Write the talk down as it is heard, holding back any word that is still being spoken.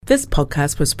This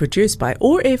podcast was produced by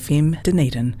OAR FM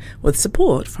Dunedin with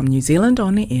support from New Zealand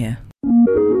On Air.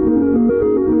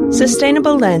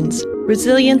 Sustainable Lens,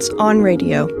 Resilience on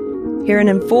Radio. Hear an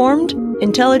informed,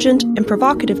 intelligent and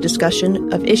provocative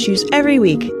discussion of issues every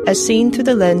week as seen through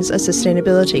the lens of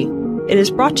sustainability. It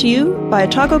is brought to you by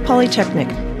Otago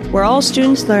Polytechnic, where all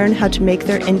students learn how to make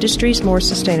their industries more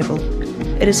sustainable.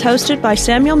 It is hosted by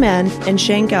Samuel Mann and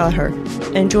Shane Gallagher,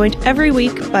 and joined every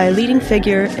week by a leading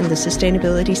figure in the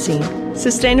sustainability scene.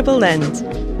 Sustainable Lens,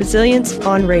 Resilience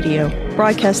on Radio,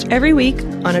 broadcast every week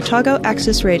on Otago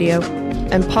Access Radio,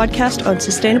 and podcast on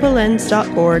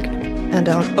sustainablelens.org and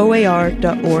on oar.org.nz.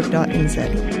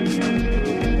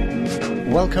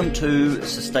 Welcome to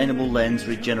Sustainable Lens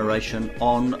Regeneration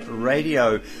on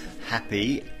Radio.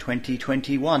 Happy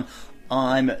 2021.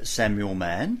 I'm Samuel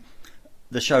Mann.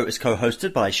 The show is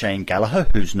co-hosted by Shane Gallagher,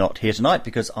 who's not here tonight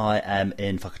because I am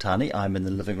in Whakatane. I'm in the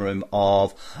living room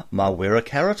of Mawera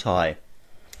Karetai.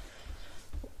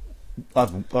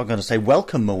 I'm going to say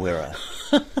welcome, Mawera.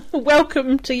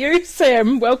 Welcome to you,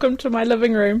 Sam. Welcome to my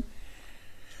living room.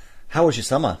 How was your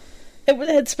summer?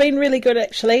 It's been really good,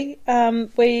 actually.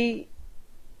 We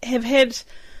have had...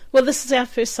 Well, this is our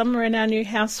first summer in our new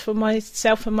house for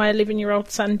myself and my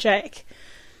 11-year-old son, Jack.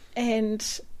 And...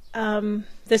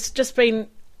 there's just been,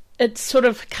 it's sort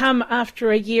of come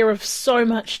after a year of so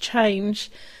much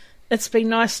change. It's been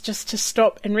nice just to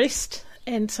stop and rest,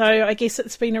 and so I guess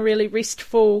it's been a really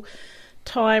restful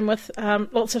time with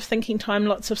lots of thinking time,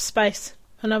 lots of space,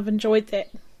 and I've enjoyed that.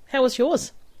 How was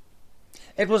yours?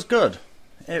 It was good.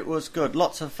 It was good.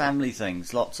 Lots of family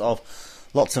things, lots of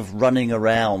running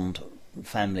around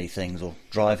family things, or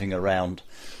driving around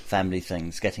family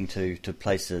things, getting to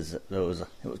places.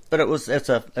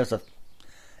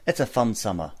 It's a fun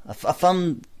summer, a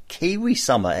fun Kiwi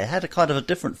summer. It had a kind of a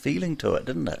different feeling to it,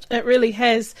 didn't it? It really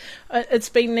has. It's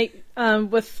been neat.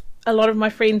 With a lot of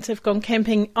my friends have gone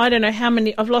camping. I don't know how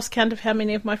many. I've lost count of how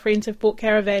many of my friends have bought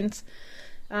caravans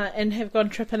and have gone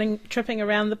tripping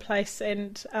around the place.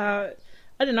 And I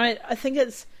don't know. I think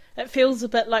it feels a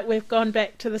bit like we've gone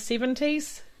back to the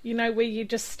 70s. You know, where you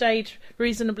just stayed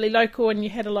reasonably local and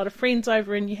you had a lot of friends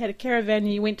over and you had a caravan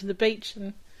and you went to the beach,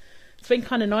 and it's been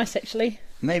kind of nice, actually.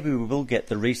 Maybe we will get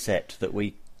the reset that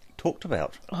we talked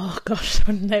about. Oh, gosh,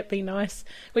 wouldn't that be nice?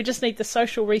 We just need the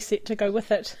social reset to go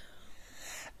with it.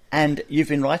 And you've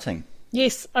been writing?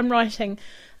 Yes, I'm writing.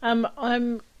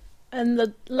 I'm in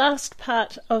the last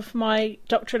part of my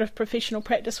Doctorate of Professional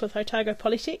Practice with Otago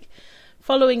Polytech,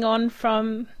 following on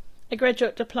from a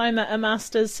graduate diploma, a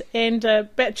master's and a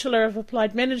Bachelor of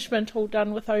Applied Management, all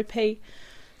done with OP.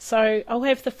 So I'll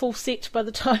have the full set by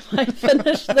the time I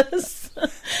finish this.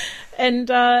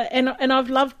 And I've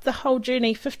loved the whole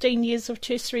journey. 15 years of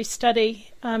tertiary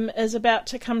study is about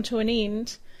to come to an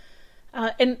end.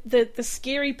 And the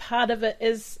scary part of it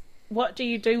is, what do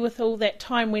you do with all that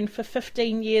time when for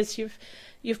 15 years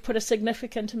you've put a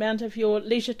significant amount of your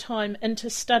leisure time into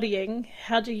studying?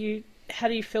 How do you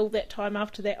fill that time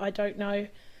after that? I don't know.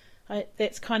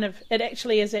 That's kind of, it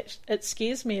actually is, it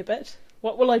scares me a bit.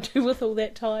 What will I do with all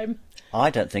that time? I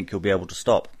don't think you'll be able to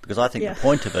stop, because I think the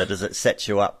point of it is it sets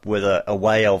you up with a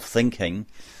way of thinking,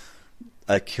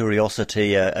 a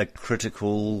curiosity, a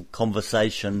critical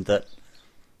conversation that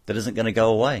isn't going to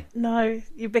go away. No,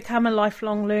 you become a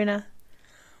lifelong learner.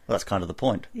 Well, that's kind of the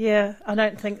point. Yeah, I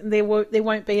don't think there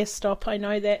won't be a stop. I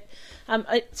know that.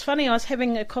 It's funny, I was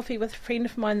having a coffee with a friend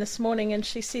of mine this morning, and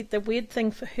she said the weird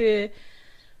thing for her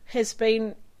has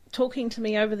been talking to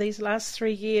me over these last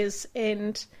 3 years,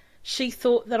 and she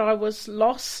thought that I was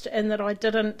lost and that I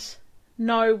didn't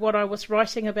know what I was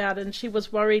writing about, and she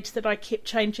was worried that I kept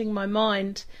changing my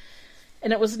mind.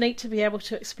 And it was neat to be able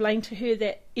to explain to her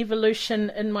that evolution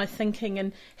in my thinking,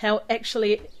 and how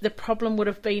actually the problem would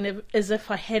have been as if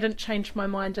I hadn't changed my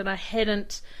mind and I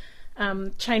hadn't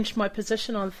changed my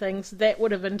position on things. That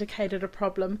would have indicated a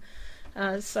problem.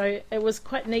 So it was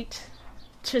quite neat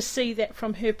to see that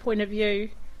from her point of view,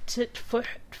 for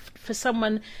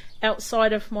someone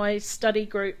outside of my study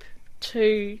group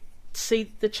to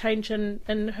see the change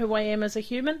in who I am as a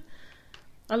human.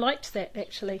 I liked that,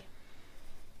 actually.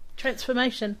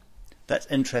 Transformation. That's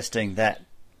interesting, that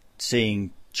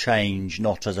seeing change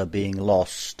not as a being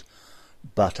lost,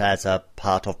 but as a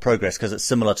part of progress, because it's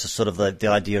similar to sort of the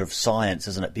idea of science,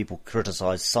 isn't it? People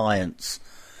criticise science.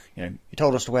 You know, you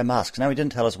told us to wear masks, now you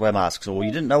didn't tell us to wear masks, or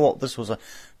you didn't know what this was.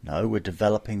 No, we're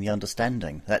developing the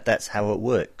understanding. That's how it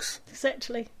works.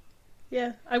 Exactly.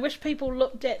 Yeah, I wish people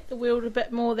looked at the world a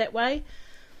bit more that way.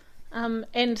 And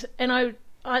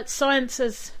science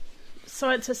is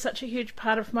such a huge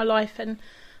part of my life, and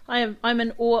I'm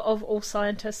in awe of all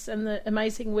scientists and the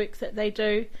amazing work that they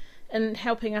do. in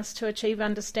helping us to achieve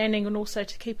understanding and also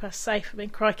to keep us safe. I mean,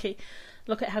 crikey,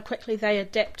 look at how quickly they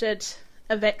adapted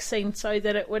a vaccine so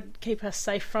that it would keep us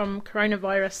safe from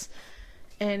coronavirus.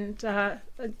 And,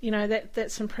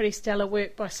 that's some pretty stellar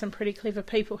work by some pretty clever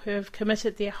people who have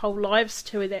committed their whole lives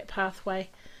to that pathway.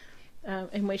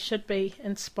 And we should be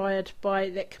inspired by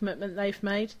that commitment they've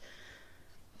made.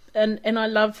 And I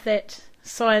love that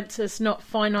science is not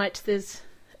finite.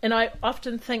 And I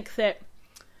often think that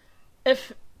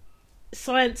if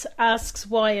science asks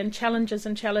why and challenges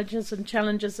and challenges and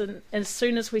challenges, and as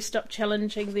soon as we stop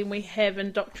challenging, then we have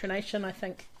indoctrination, I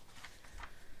think.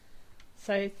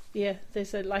 So, yeah,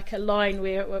 there's a line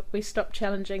where we stop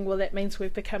challenging. Well, that means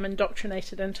we've become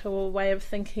indoctrinated into a way of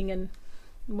thinking, and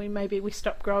maybe we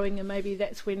stop growing, and maybe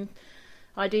that's when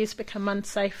ideas become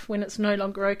unsafe, when it's no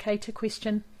longer okay to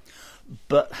question.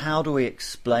 But how do we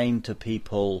explain to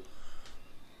people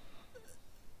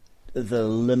the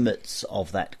limits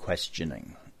of that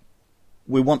questioning?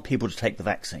 We want people to take the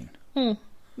vaccine.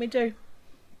 We do.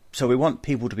 So we want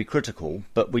people to be critical,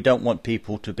 but we don't want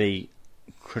people to be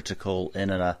critical in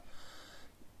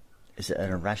is it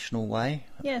an irrational way?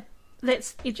 Yeah,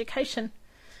 that's education.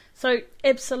 So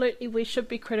absolutely we should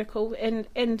be critical, and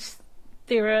there's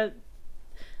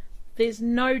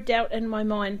no doubt in my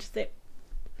mind that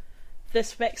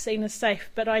this vaccine is safe,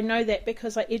 but I know that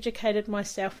because I educated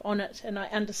myself on it and I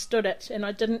understood it, and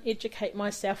I didn't educate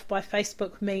myself by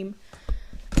Facebook meme.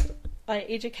 I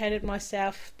educated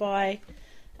myself by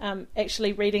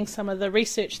actually reading some of the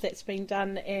research that's been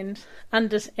done and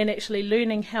actually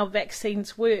learning how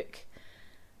vaccines work.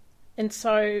 And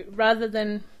so rather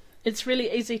than, it's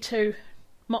really easy to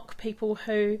mock people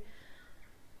who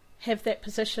have that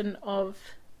position of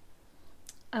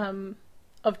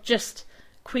just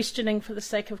questioning for the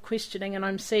sake of questioning, and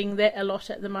I'm seeing that a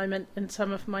lot at the moment in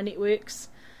some of my networks.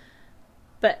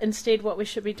 But instead what we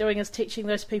should be doing is teaching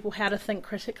those people how to think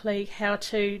critically, how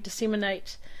to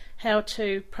disseminate, how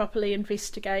to properly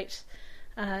investigate,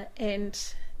 and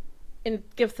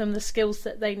give them the skills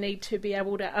that they need to be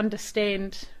able to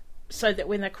understand, so that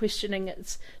when they're questioning,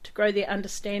 it's to grow their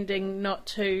understanding, not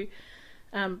to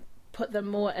put them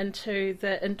more into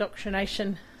the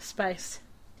indoctrination space.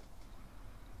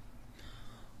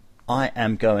 I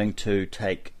am going to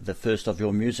take the first of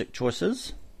your music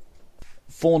choices.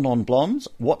 4 Non-Blondes,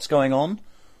 What's Going On?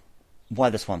 Why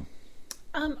this one?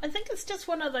 I think it's just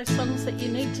one of those songs that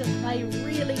you need to play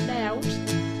really loud,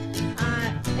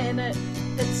 and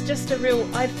it's just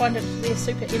I find it to be a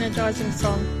super energising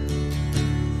song.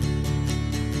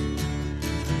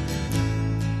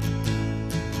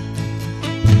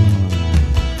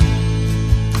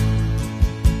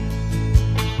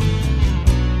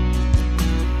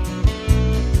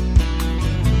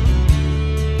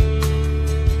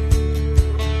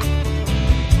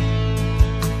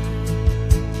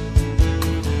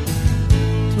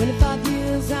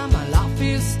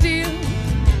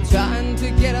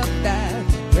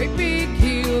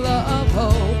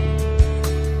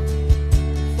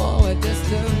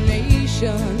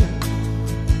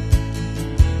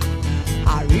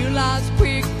 I realized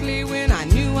quickly when I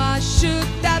knew I should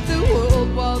that the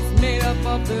world was made up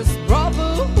of this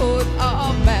brotherhood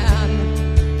of man,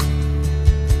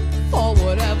 for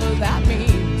whatever that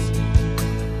means.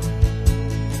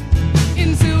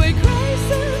 Into a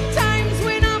crisis times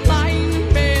when I'm lying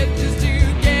in bed just to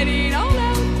get it all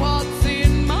out what's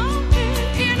in my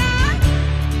head, and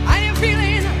I am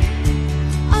feeling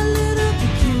a little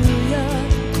peculiar.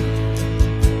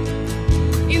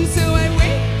 And so I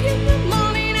wake in the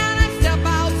morning and I step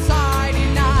outside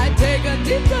and I take a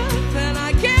deep breath and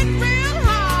I get real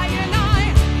high and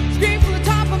I scream from the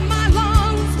top of my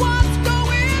lungs, what's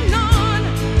going on?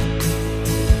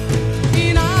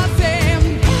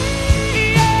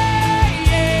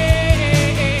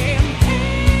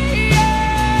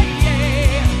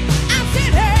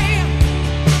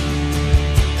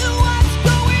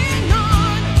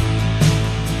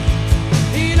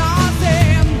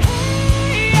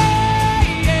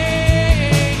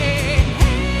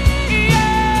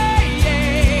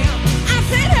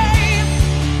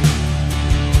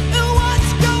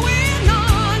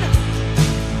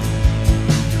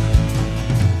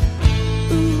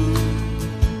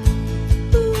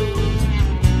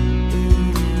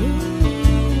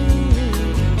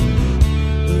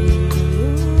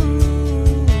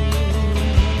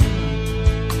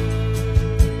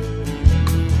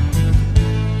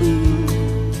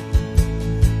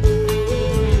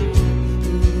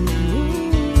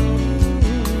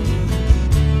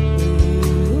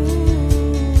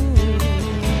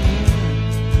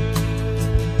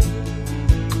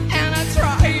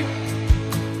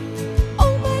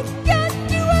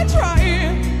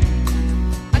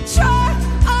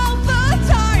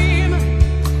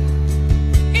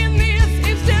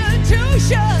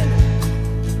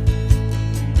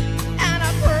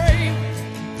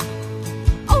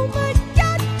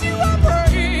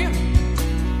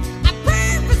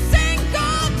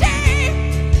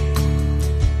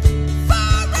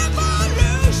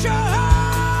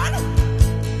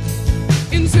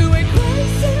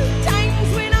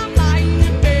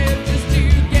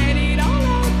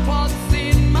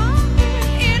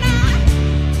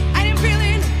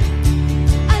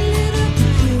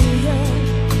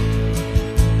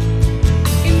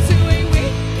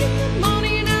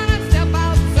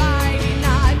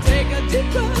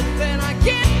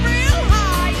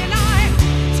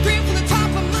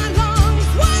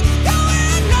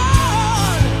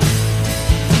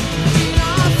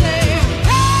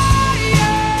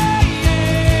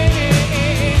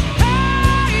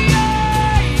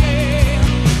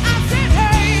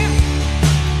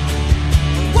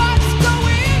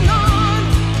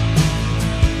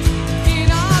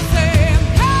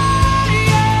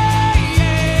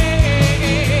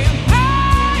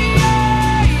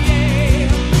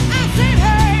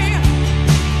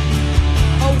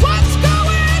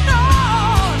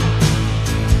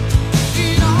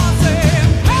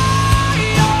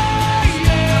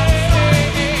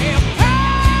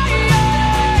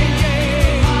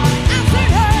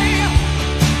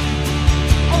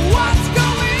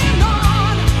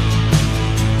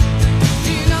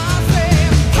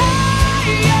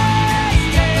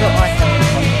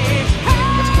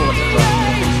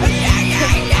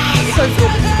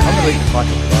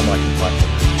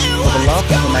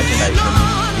 of Imagination,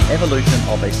 The Evolution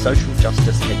of a Social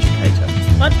Justice Educator.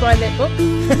 I'd buy that book.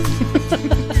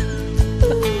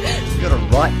 You've got to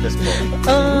write this book.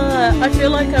 I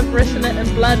feel like I've written it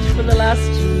in blood for the last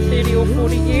 30 or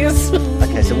 40 years.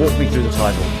 Okay, so walk me through the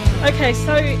title. Okay,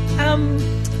 so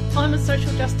I'm a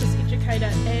social justice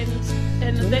educator,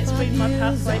 and that's been my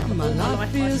pathway for all my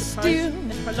life, I suppose.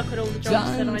 If I look at all the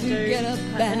jobs that I do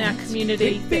in our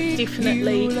community, that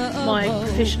definitely my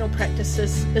professional practice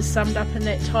is summed up in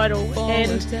that title.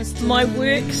 And my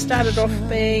work started off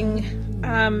being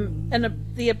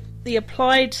the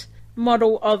applied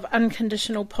model of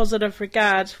unconditional positive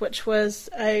regard, which was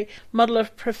a model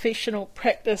of professional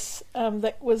practice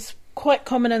that was quite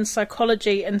common in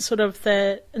psychology in sort of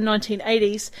the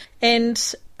 1980s.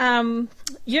 And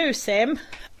you, Sam,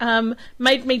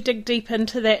 made me dig deep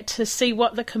into that to see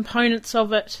what the components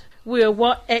of it were,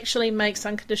 what actually makes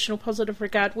unconditional positive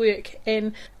regard work.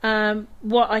 And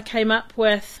what I came up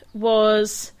with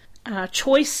was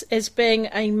choice as being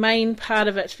a main part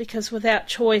of it, because without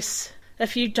choice,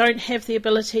 if you don't have the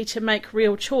ability to make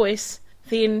real choice,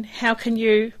 then how can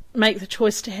you make the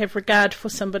choice to have regard for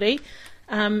somebody?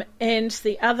 And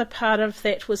the other part of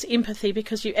that was empathy,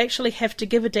 because you actually have to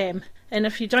give a damn. And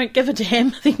if you don't give a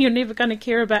damn, then you're never going to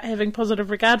care about having positive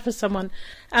regard for someone.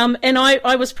 And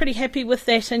I was pretty happy with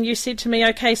that. And you said to me,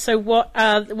 okay, so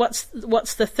what's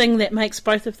the thing that makes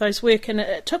both of those work? And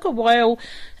it took a while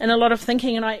and a lot of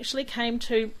thinking. And I actually came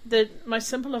to the most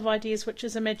simple of ideas, which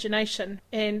is imagination.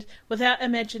 And without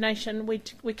imagination,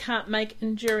 we can't make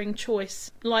enduring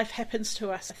choice. Life happens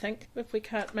to us, I think, if we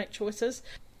can't make choices.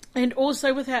 And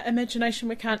also, without imagination,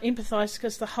 we can't empathise,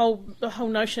 because the whole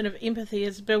notion of empathy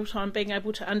is built on being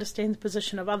able to understand the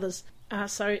position of others.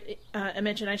 So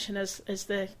imagination is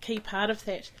the key part of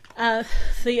that.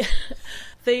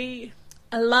 The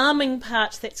alarming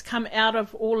part that's come out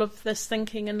of all of this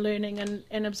thinking and learning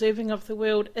and observing of the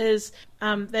world is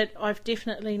that I've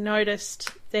definitely noticed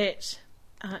that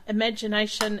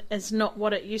imagination is not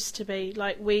what it used to be.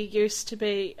 Like, we used to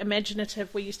be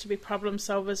imaginative, we used to be problem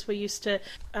solvers, we used to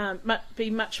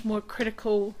be much more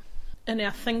critical in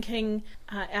our thinking.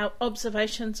 Our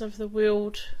observations of the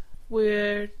world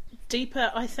were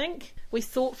deeper, I think. We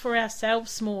thought for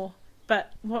ourselves more.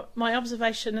 But what my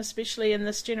observation, especially in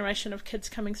this generation of kids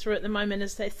coming through at the moment,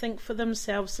 is they think for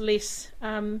themselves less.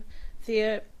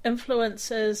 Their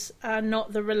influences are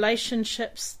not the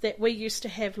relationships that we used to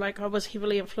have. Like, I was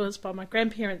heavily influenced by my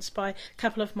grandparents, by a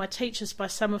couple of my teachers, by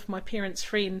some of my parents'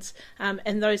 friends, and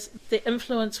the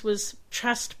influence was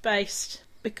trust-based.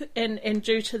 And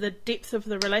due to the depth of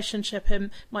the relationship and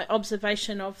my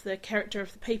observation of the character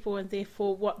of the people, and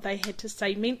therefore what they had to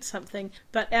say meant something.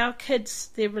 But our kids,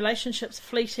 their relationships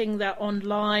fleeting, they're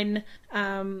online,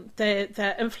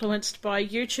 they're influenced by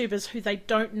YouTubers who they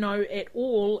don't know at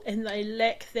all, and they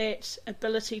lack that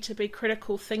ability to be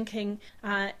critical thinking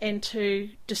and to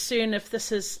discern if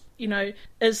this is,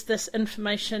 is this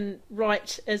information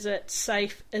right? Is it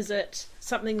safe? Is it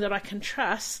something that I can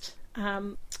trust?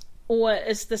 Or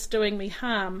is this doing me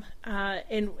harm?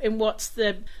 And what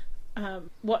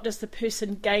does the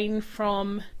person gain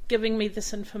from giving me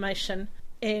this information?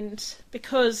 And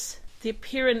because the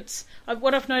parents,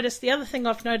 the other thing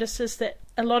I've noticed is that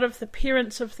a lot of the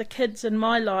parents of the kids in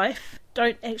my life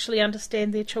don't actually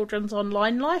understand their children's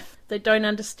online life. They don't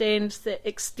understand the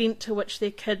extent to which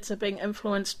their kids are being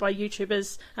influenced by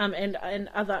YouTubers and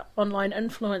other online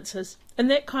influencers.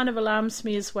 And that kind of alarms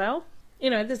me as well.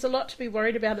 There's a lot to be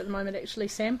worried about at the moment, actually,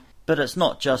 Sam. But it's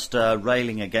not just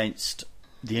railing against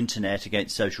the internet,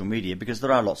 against social media, because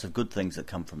there are lots of good things that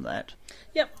come from that.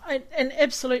 Yep, and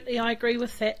absolutely I agree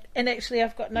with that. And actually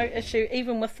I've got no issue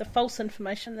even with the false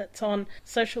information that's on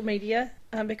social media,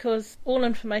 because all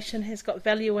information has got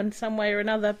value in some way or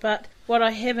another. But what I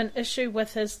have an issue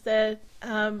with is the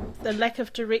lack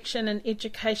of direction and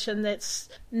education that's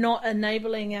not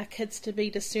enabling our kids to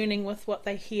be discerning with what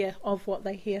they hear.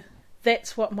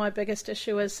 That's what my biggest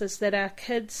issue is that our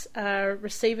kids are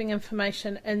receiving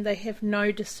information and they have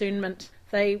no discernment.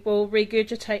 They will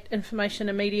regurgitate information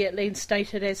immediately and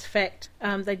state it as fact.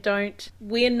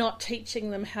 We're not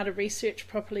teaching them how to research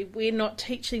properly. We're not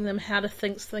teaching them how to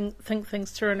think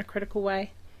things through in a critical way.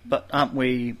 But aren't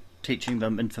we teaching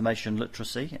them information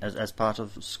literacy as part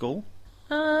of school?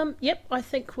 Yep, I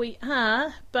think we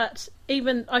are, but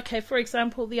for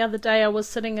example, the other day I was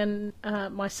sitting in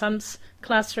my son's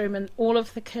classroom and all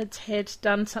of the kids had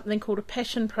done something called a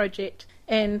passion project,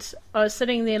 and I was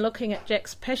sitting there looking at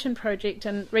Jack's passion project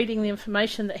and reading the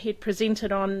information that he'd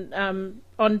presented on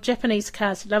Japanese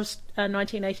cars. He loves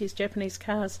 1980s Japanese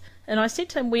cars, and I said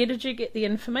to him, "Where did you get the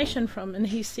information from?" And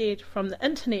he said, "From the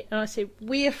internet." And I said,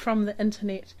 "Where from the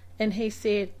internet?" And he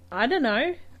said, I don't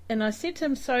know. And I said to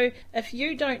him, so if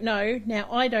you don't know, now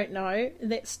I don't know,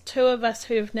 that's two of us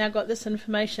who have now got this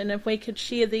information. If we could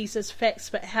share these as facts,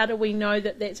 but how do we know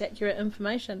that that's accurate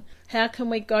information? How can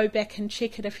we go back and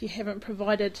check it if you haven't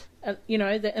provided,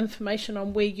 the information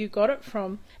on where you got it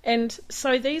from? And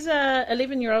so these are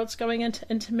 11-year-olds going into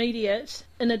intermediate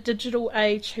in a digital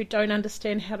age who don't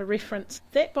understand how to reference.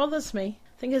 That bothers me.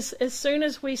 I think as soon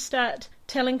as we start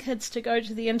telling kids to go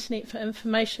to the internet for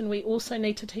information, we also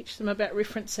need to teach them about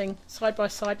referencing side by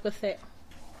side with that.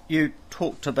 You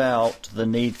talked about the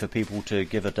need for people to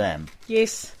give a damn.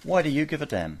 Yes. Why do you give a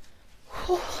damn?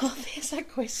 Oh, there's a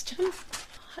question.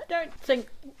 I don't think,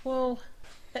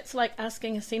 that's like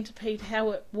asking a centipede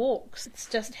how it walks. It's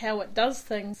just how it does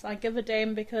things. I give a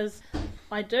damn because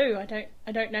I do.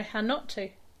 I don't know how not to.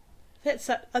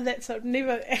 I've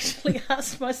never actually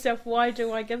asked myself, why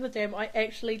do I give a damn? I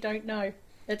actually don't know.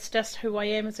 It's just who I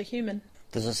am as a human.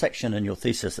 There's a section in your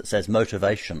thesis that says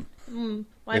motivation. You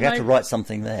have to write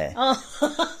something there.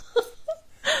 Oh.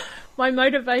 My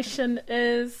motivation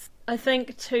is, I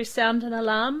think, to sound an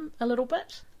alarm a little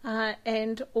bit,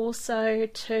 and also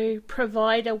to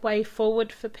provide a way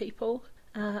forward for people.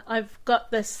 I've got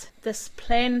this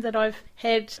plan that I've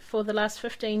had for the last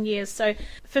 15 years. So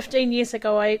 15 years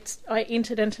ago I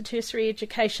entered into tertiary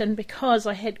education because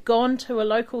I had gone to a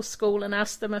local school and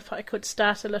asked them if I could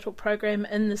start a little program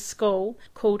in the school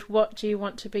called What Do You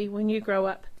Want to Be When You Grow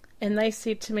Up? And they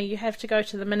said to me, you have to go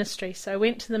to the ministry. So I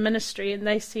went to the ministry and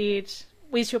they said,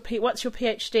 what's your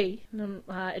PhD? And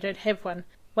I don't have one.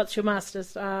 What's your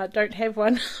master's? Don't have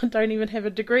one. I don't even have a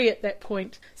degree at that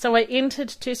point. So I entered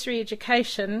tertiary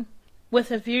education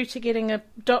with a view to getting a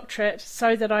doctorate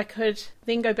so that I could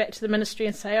then go back to the ministry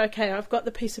and say, okay, I've got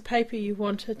the piece of paper you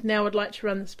wanted, now I'd like to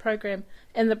run this program.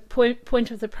 And the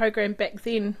point of the program back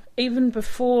then, even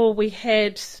before we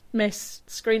had mass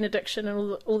screen addiction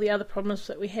and all the other problems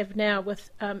that we have now with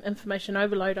information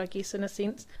overload, I guess, in a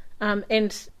sense,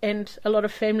 and a lot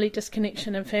of family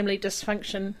disconnection and family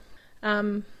dysfunction,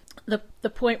 the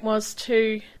point was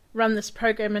to run this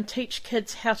program and teach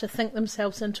kids how to think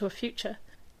themselves into a future.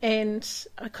 And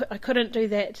I couldn't do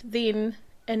that then,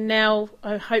 and now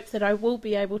I hope that I will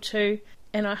be able to,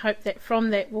 and I hope that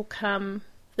from that will come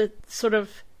the sort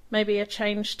of maybe a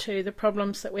change to the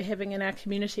problems that we're having in our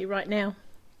community right now.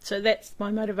 So that's my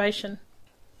motivation.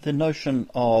 The notion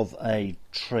of a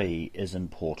tree is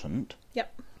important.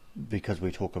 Yep. Because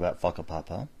we talk about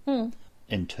whakapapa.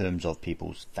 In terms of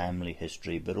people's family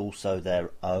history, but also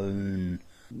their own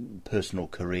personal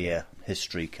career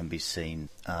history can be seen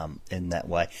in that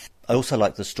way. I also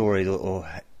like the story, or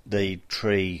the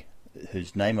tree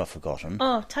whose name I've forgotten.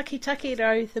 Oh,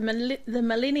 Takitakiro, the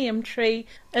Millennium Tree,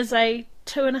 is a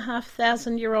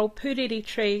 2,500-year-old puriri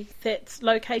tree that's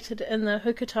located in the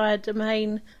Hukataya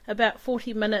Domain, about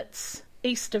 40 minutes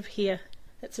east of here.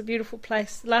 It's a beautiful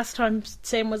place. Last time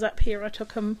Sam was up here, I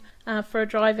took him for a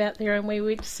drive out there and we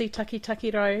went to see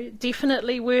Takitakiro.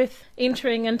 Definitely worth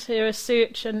entering into a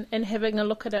search and having a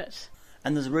look at it.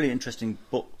 And there's a really interesting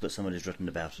book that somebody's written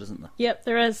about it, isn't there? Yep,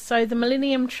 there is. So the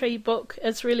Millennium Tree book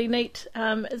is really neat.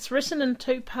 It's written in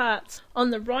two parts. On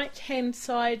the right-hand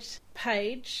side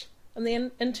page, on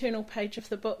the internal page of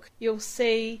the book, you'll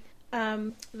see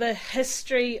the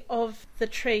history of the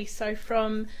tree. So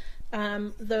from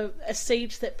a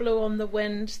seed that blew on the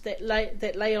wind that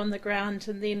lay on the ground,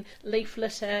 and then leaf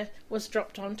litter was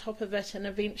dropped on top of it, and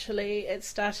eventually it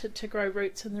started to grow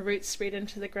roots, and the roots spread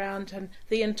into the ground, and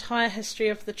the entire history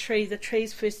of the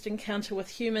tree's first encounter with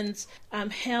humans,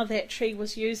 how that tree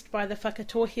was used by the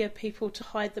Whakatohea people to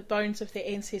hide the bones of their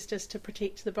ancestors, to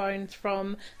protect the bones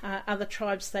from other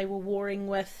tribes they were warring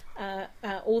with,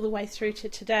 all the way through to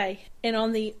today. And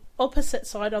on the opposite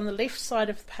side, on the left side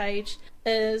of the page,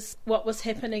 is what was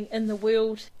happening in the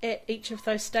world at each of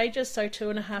those stages. So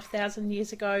 2,500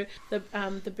 years ago,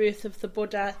 the birth of the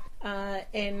Buddha,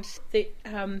 and the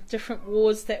different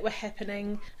wars that were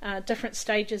happening, different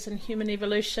stages in human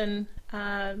evolution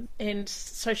and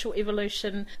social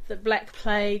evolution, the Black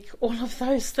Plague, all of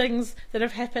those things that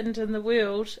have happened in the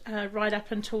world right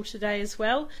up until today as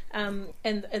well.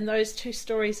 And those two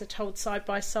stories are told side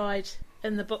by side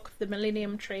in the book, The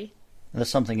Millennium Tree. There's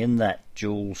something in that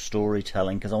dual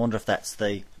storytelling, because I wonder if that's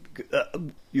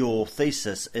your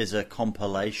thesis is a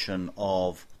compilation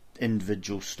of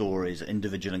individual stories,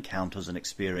 individual encounters and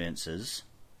experiences,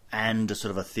 and a sort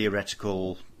of a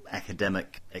theoretical,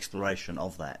 academic exploration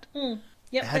of that.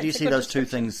 Yep, how do you see those two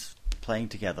things playing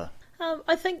together?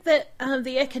 I think that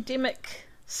the academic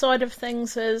side of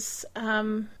things is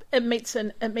it meets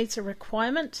a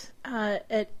requirement.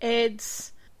 It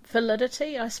adds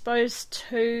validity, I suppose,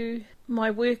 to my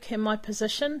work and my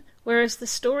position, whereas the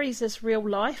stories is real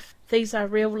life. These are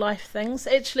real life things.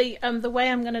 Actually, the way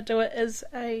I'm going to do it is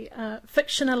a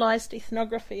fictionalized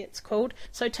ethnography, it's called.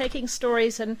 So taking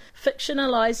stories and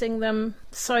fictionalizing them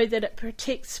so that it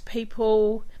protects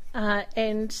people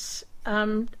and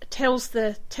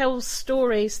tells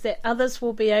stories that others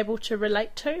will be able to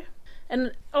relate to.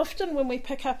 And often when we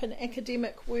pick up an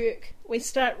academic work, we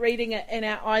start reading it and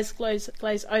our eyes glaze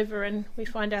over and we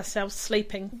find ourselves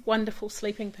sleeping. Wonderful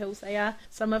sleeping pills they are,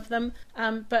 some of them.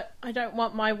 But I don't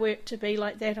want my work to be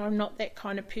like that. I'm not that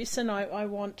kind of person. I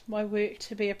want my work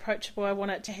to be approachable. I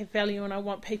want it to have value and I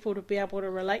want people to be able to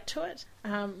relate to it.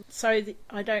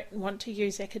 I don't want to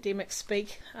use academic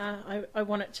speak. I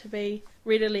want it to be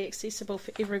readily accessible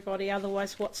for everybody.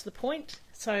 Otherwise, what's the point?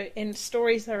 And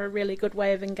stories are a really good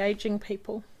way of engaging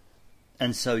people.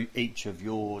 And so each of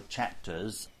your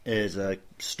chapters is a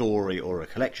story or a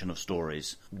collection of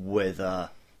stories with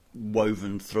a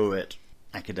woven through it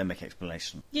academic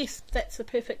explanation. Yes, that's a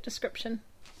perfect description.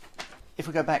 If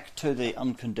we go back to the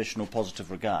unconditional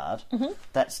positive regard,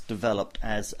 that's developed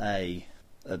as a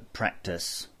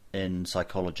practice in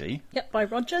psychology. Yep, by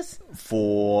Rogers.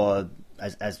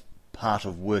 As part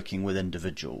of working with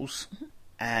individuals.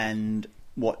 And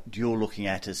what you're looking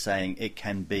at is saying it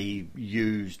can be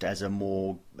used as a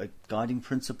guiding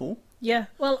principle. Yeah,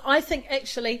 well, I think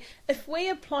actually if we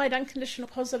applied unconditional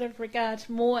positive regard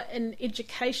more in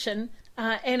education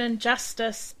and in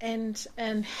justice and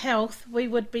in health, we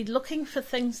would be looking for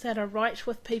things that are right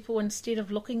with people instead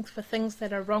of looking for things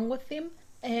that are wrong with them.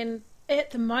 And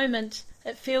at the moment,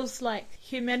 it feels like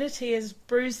humanity is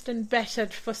bruised and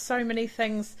battered for so many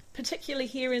things, particularly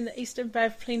here in the Eastern Bay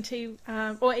of Plenty,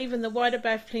 or even the wider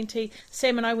Bay of Plenty.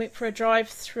 Sam and I went for a drive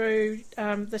through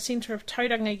the centre of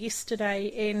Tauranga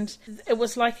yesterday, and it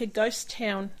was like a ghost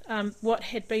town. What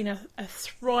had been a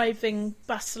thriving,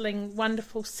 bustling,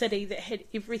 wonderful city that had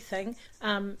everything.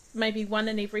 Maybe 1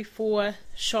 in every 4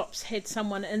 shops had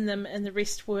someone in them, and the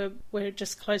rest were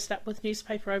just closed up with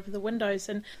newspaper over the windows.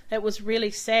 And it was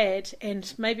really sad,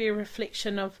 and maybe a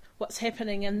reflection of what's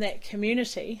happening in that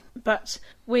community. But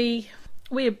we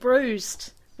are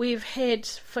bruised. We've had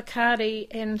Whakaari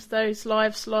and those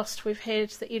lives lost. We've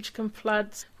had the Edgecombe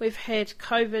floods. We've had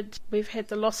COVID. We've had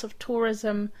the loss of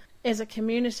tourism. As a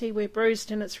community, we're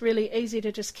bruised, and it's really easy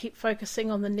to just keep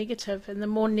focusing on the negative. And the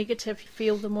more negative you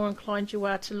feel, the more inclined you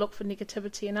are to look for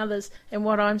negativity in others. And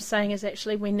what I'm saying is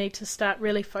actually we need to start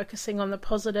really focusing on the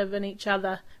positive in each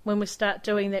other. When we start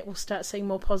doing that, we'll start seeing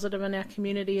more positive in our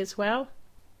community as well.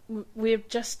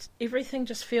 Everything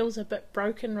just feels a bit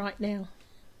broken right now.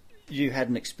 You had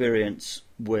an experience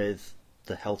with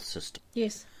the health system.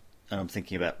 Yes. And I'm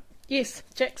thinking about... Yes,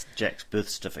 Jack's birth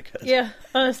certificate. Yeah.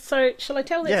 So shall I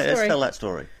tell that story? Yeah, let's tell that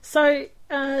story. So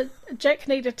Jack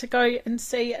needed to go and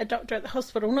see a doctor at the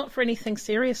hospital, not for anything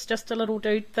serious, just a little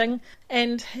dude thing.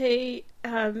 And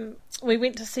we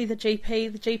went to see the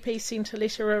GP. The GP sent a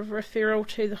letter of referral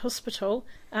to the hospital.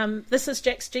 This is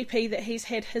Jack's GP that he's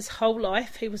had his whole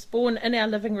life. He was born in our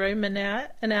living room in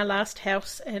our last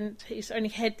house, and he's only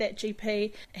had that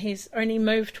GP. He's only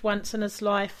moved once in his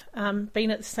life,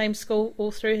 been at the same school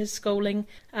all through his schooling,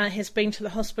 has been to the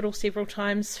hospital several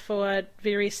times for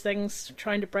various things,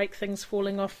 trying to break things,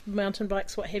 falling off mountain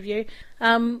bikes, what have you.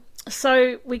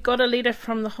 So we got a letter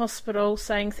from the hospital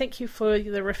saying, thank you for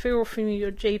the referral from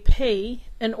your GP.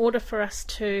 In order for us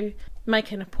to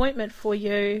make an appointment for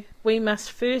you, we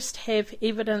must first have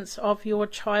evidence of your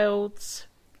child's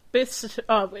birth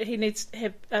certificate. He needs to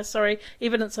have,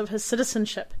 evidence of his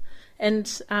citizenship. And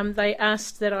they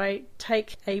asked that I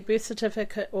take a birth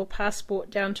certificate or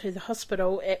passport down to the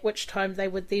hospital, at which time they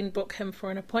would then book him for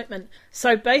an appointment.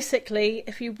 So basically,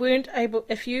 if you were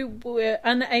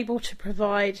unable to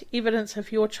provide evidence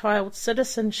of your child's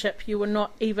citizenship, you were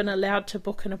not even allowed to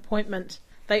book an appointment.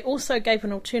 They also gave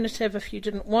an alternative if you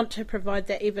didn't want to provide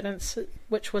that evidence,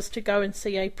 which was to go and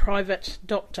see a private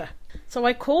doctor. So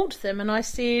I called them and I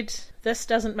said, this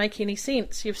doesn't make any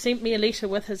sense. You've sent me a letter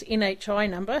with his NHI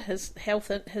number, his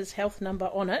health number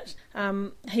on it.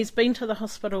 He's been to the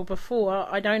hospital before.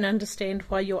 I don't understand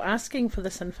why you're asking for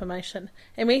this information.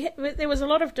 And there was a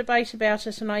lot of debate about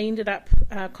it, and I ended up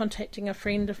contacting a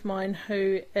friend of mine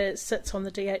who sits on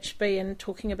the DHB and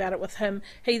talking about it with him.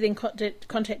 He then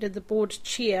contacted the board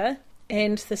chair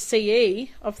and the CE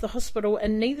of the hospital,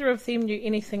 and neither of them knew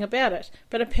anything about it.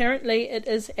 But apparently it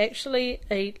is actually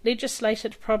a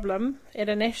legislated problem at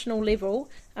a national level,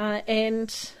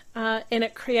 and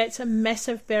it creates a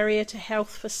massive barrier to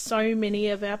health for so many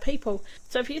of our people.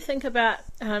 So if you think about,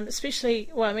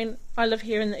 I live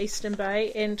here in the Eastern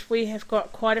Bay, and we have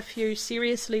got quite a few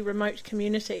seriously remote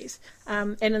communities.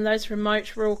 And in those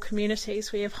remote rural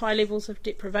communities, we have high levels of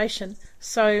deprivation.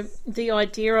 So the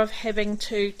idea of having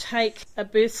to take a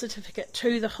birth certificate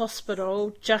to the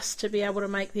hospital just to be able to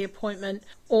make the appointment,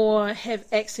 or have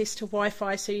access to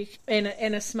Wi-Fi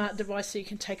and a smart device so you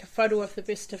can take a photo of the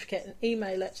birth certificate and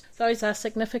email it, those are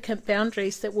significant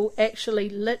boundaries that will actually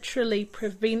literally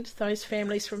prevent those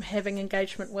families from having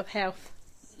engagement with health.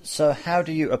 So how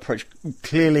do you approach...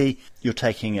 Clearly, you're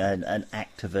taking an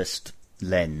activist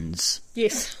lens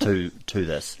Yes. to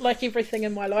this. Like everything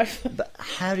in my life. But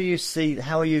how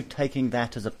are you taking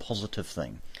that as a positive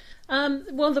thing?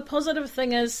 Well, the positive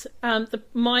thing is,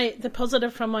 the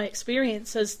positive from my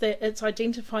experience is that it's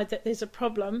identified that there's a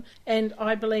problem, and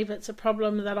I believe it's a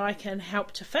problem that I can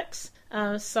help to fix.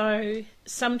 So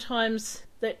sometimes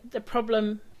the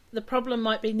problem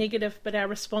might be negative, but our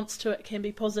response to it can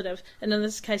be positive. And in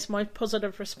this case, my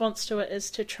positive response to it is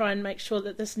to try and make sure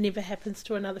that this never happens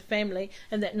to another family,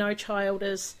 and that no child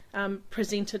is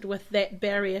presented with that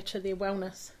barrier to their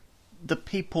wellness. The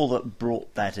people that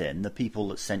brought that in, the people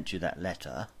that sent you that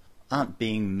letter, aren't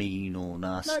being mean or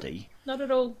nasty. No, not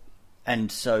at all.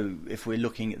 And so if we're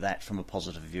looking at that from a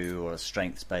positive view or a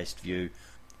strengths-based view,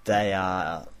 they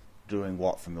are doing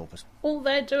what from your perspective? All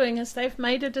they're doing is they've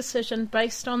made a decision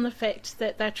based on the fact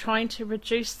that they're trying to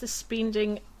reduce the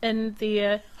spending in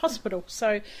their hospital.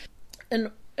 So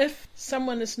if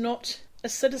someone is not a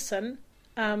citizen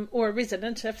or a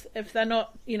resident, if they're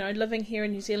not living here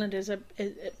in New Zealand as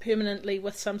permanently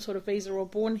with some sort of visa or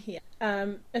born here,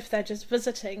 if they're just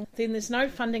visiting, then there's no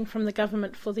funding from the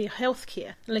government for their health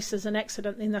care. Unless there's an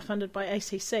accident, then they're funded by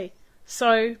ACC.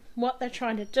 So what they're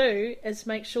trying to do is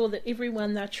make sure that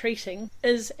everyone they're treating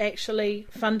is actually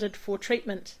funded for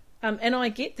treatment. And I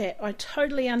get that. I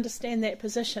totally understand that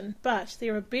position. But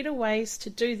there are better ways to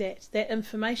do that. That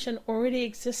information already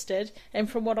existed. And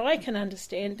from what I can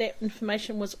understand, that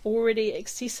information was already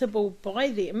accessible by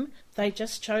them. They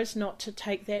just chose not to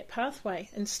take that pathway.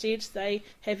 Instead, they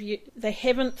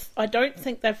haven't. I don't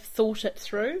think they've thought it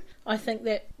through. I think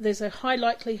that there's a high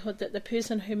likelihood that the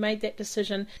person who made that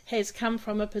decision has come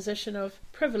from a position of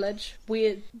privilege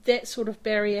where that sort of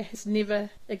barrier has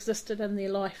never existed in their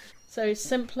life. So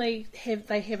simply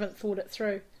they haven't thought it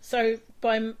through. So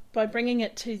by bringing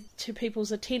it to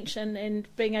people's attention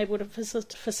and being able to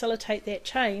facilitate that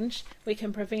change, we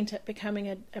can prevent it becoming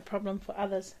a problem for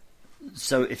others.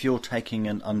 So if you're taking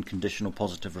an unconditional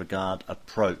positive regard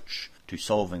approach to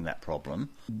solving that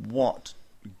problem, what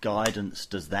guidance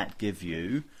does that give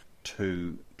you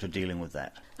to dealing with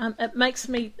that? It makes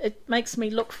me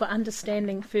look for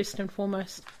understanding first and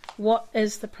foremost. What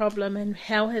is the problem and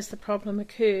how has the problem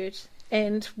occurred,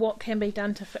 and what can be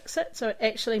done to fix it? So it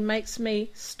actually makes me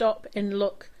stop and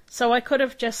look. So I could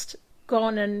have just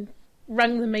gone and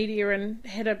rung the media and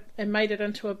made it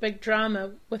into a big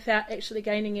drama without actually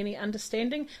gaining any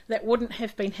understanding. That wouldn't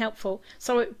have been helpful.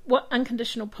 So what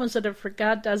unconditional positive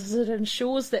regard does is it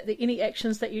ensures that any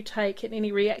actions that you take and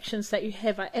any reactions that you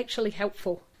have are actually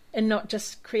helpful and not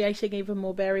just creating even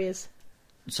more barriers.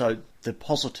 So the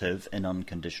positive in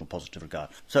unconditional positive regard.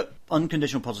 So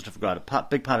unconditional positive regard, a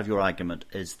big part of your argument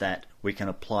is that we can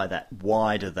apply that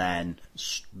wider than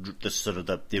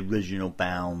the original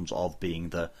bounds of being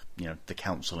the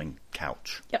counselling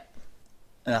couch. Yep.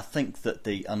 And I think that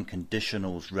the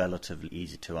unconditional is relatively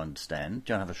easy to understand.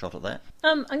 Do you want to have a shot at that?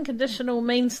 Unconditional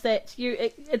means that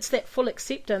it's that full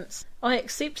acceptance. I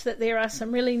accept that there are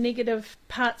some really negative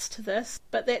parts to this,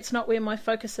 but that's not where my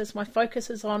focus is. My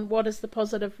focus is on what is the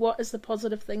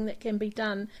positive thing that can be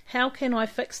done. How can I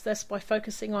fix this by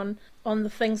focusing on the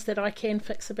things that I can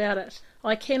fix about it?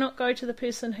 I cannot go to the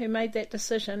person who made that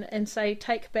decision and say,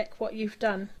 take back what you've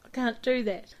done. Can't do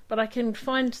that, but I can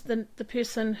find the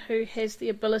person who has the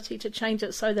ability to change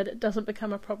it so that it doesn't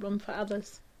become a problem for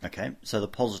others. Okay, so the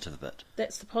positive bit.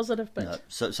 That's the positive bit. No,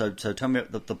 so tell me,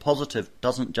 the positive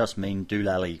doesn't just mean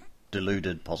doolally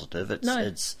deluded positive.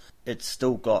 It's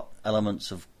still got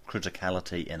elements of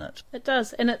criticality in it. It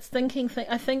does, and it's thinking thing.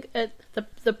 I think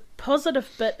the positive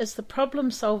bit is the problem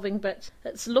solving bit.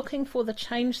 It's looking for the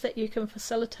change that you can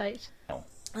facilitate. Oh.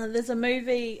 There's a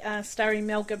movie starring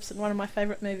Mel Gibson, one of my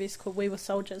favourite movies, called We Were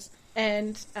Soldiers,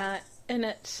 and in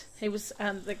it he was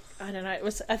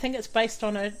I think it's based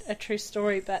on a true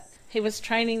story, but he was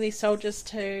training these soldiers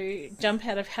to jump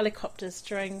out of helicopters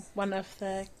during one of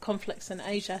the conflicts in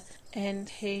Asia, and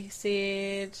he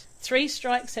said, 3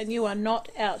 strikes and you are not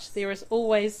out. There is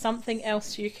always something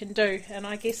else you can do. And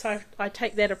I guess I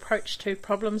take that approach to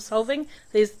problem solving.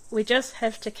 We just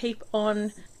have to keep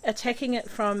on attacking it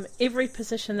from every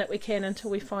position that we can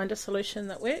until we find a solution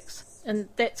that works. And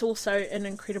that's also an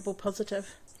incredible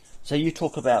positive. So you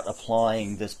talk about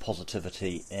applying this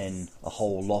positivity in a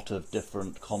whole lot of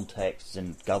different contexts,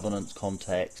 in governance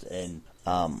contexts, in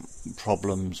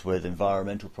problems with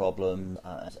environmental problems,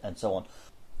 and so on.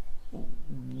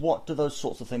 What do those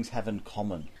sorts of things have in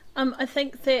common? I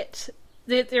think that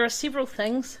there are several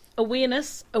things.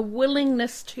 Awareness, a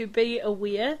willingness to be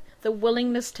aware, the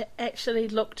willingness to actually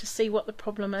look to see what the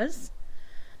problem is.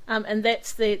 And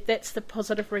that's the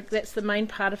positive. That's the main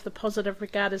part of the positive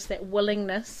regard, is that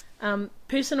willingness,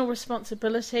 personal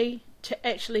responsibility to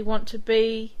actually want to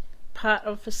be part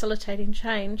of facilitating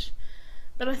change.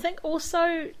 But I think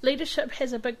also leadership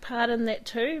has a big part in that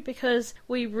too, because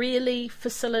we really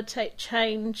facilitate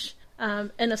change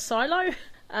in a silo.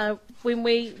 When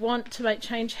we want to make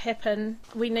change happen,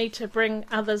 we need to bring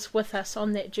others with us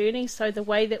on that journey. So the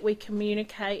way that we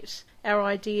communicate our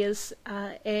ideas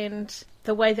and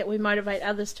the way that we motivate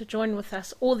others to join with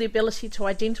us, or the ability to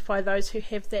identify those who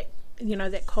have that,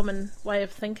 that common way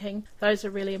of thinking, those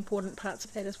are really important parts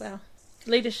of that as well.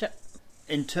 Leadership.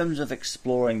 In terms of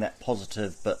exploring that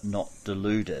positive but not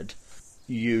deluded,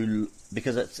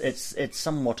 because it's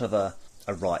somewhat of a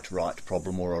right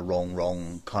problem or a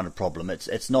wrong kind of problem.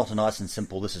 It's not a nice and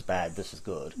simple, this is bad, this is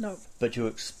good. No. But you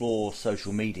explore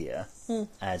social media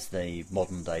as the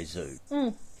modern day zoo.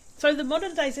 So the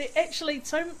modern days, actually,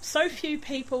 so few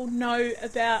people know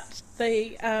about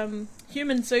the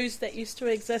human zoos that used to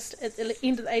exist at the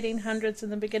end of the 1800s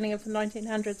and the beginning of the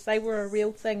 1900s. They were a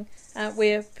real thing,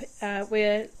 where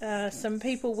some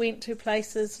people went to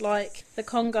places like the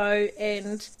Congo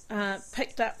and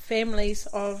picked up families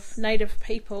of native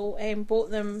people and brought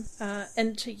them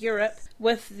into Europe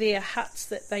with their huts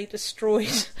that they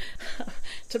destroyed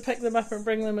to pick them up and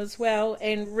bring them as well,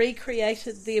 and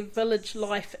recreated their village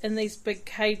life in these big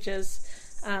cages,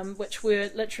 which were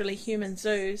literally human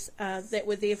zoos that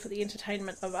were there for the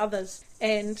entertainment of others.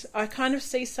 And I kind of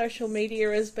see social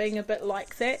media as being a bit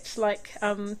like that, like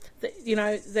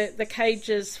the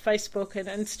cages, Facebook and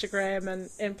Instagram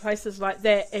and places like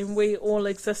that, and we all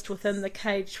exist within the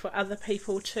cage for other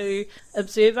people to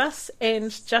observe us.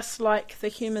 And just like the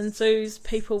human zoos,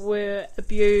 people were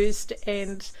abused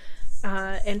and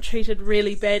treated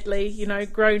really badly,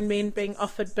 grown men being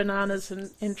offered bananas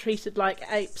and treated like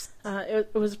apes.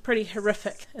 It was pretty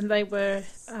horrific, and they were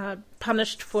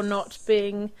punished for not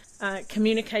being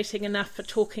communicating enough, for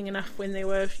talking enough when there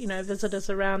were, visitors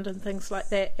around and things like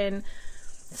that. And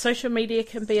social media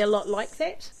can be a lot like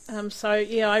that.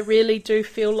 I really do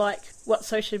feel like what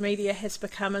social media has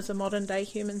become is a modern day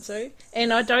human zoo.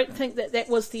 And I don't think that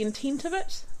was the intent of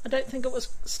it. I don't think it was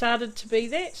started to be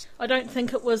that. I don't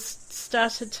think it was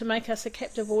started to make us a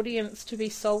captive audience to be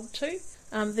sold to.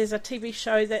 There's a TV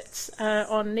show that's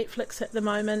on Netflix at the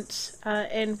moment,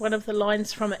 and one of the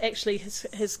lines from it actually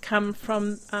has come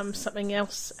from something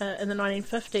else in the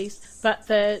 1950s. But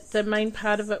the main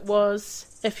part of it was,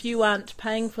 if you aren't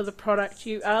paying for the product,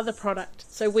 you are the product.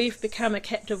 So we've become a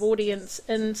captive audience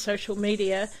in social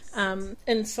media,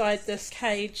 inside this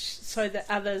cage, so that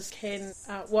others can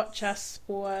watch us,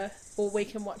 or we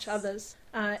can watch others.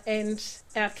 And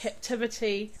our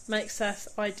captivity makes us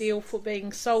ideal for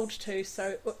being sold to,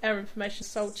 so our information is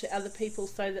sold to other people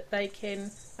so that they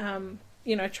can,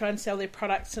 try and sell their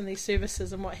products and their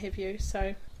services and what have you.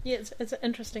 So, yeah, it's an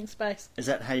interesting space. Is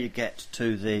that how you get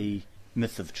to the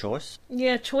myth of choice?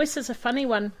 Yeah, choice is a funny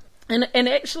one. And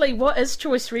actually, what is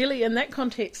choice really in that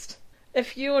context?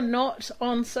 If you're not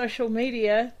on social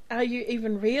media, are you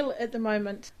even real at the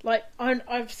moment? Like,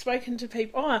 I've spoken to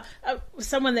people,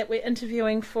 someone that we're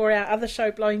interviewing for our other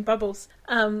show, Blowing Bubbles.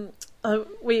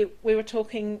 We were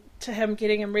talking to him,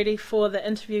 getting him ready for the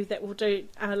interview that we'll do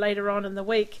later on in the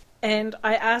week. And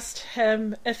I asked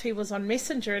him if he was on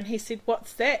Messenger, and he said,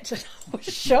 "What's that?" And I was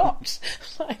shocked.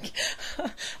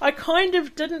 I kind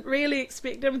of didn't really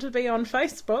expect him to be on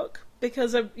Facebook,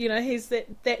 because of, he's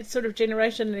that sort of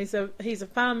generation, and he's a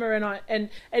farmer,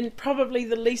 and probably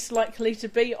the least likely to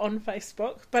be on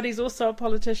Facebook, but he's also a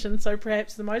politician, so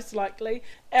perhaps the most likely.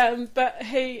 But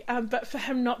for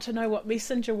him not to know what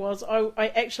Messenger was, I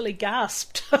actually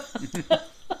gasped.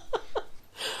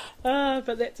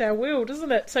 But that's our world,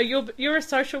 isn't it? So you're a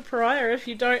social pariah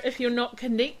if you're not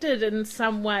connected in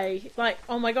some way. Like,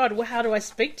 oh my God, well, how do I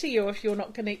speak to you if you're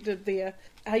not connected there?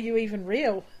 Are you even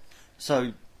real?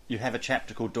 So you have a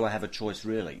chapter called "Do I Have a Choice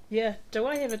Really?" Yeah, do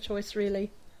I have a choice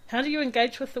really? How do you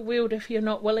engage with the world if you're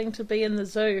not willing to be in the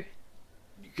zoo?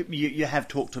 You have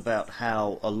talked about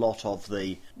how a lot of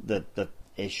the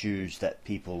issues that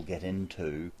people get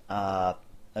into are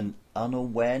an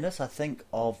unawareness, I think,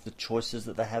 of the choices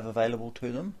that they have available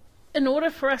to them. in order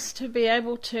for us to be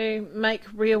able to make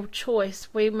real choice,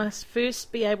 we must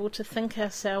first be able to think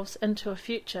ourselves into a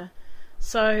future.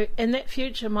 So, and that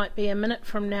future might be a minute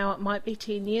from now, it might be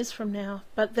 10 years from now,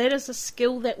 but that is a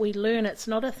skill that we learn. It's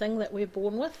not a thing that we're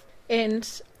born with.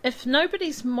 And if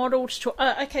nobody's modelled...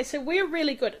 okay, so we're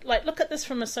really good. Like, look at this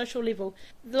from a social level.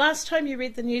 The last time you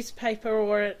read the newspaper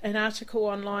or an article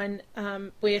online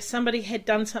where somebody had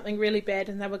done something really bad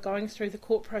and they were going through the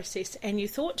court process, and you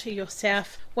thought to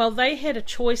yourself, well, they had a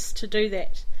choice to do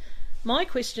that. My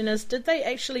question is, did they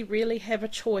actually really have a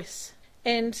choice?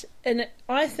 And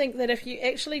I think that if you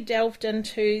actually delved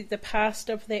into the past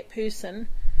of that person,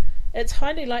 it's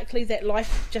highly likely that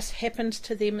life just happened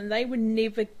to them and they were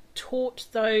never taught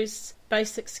those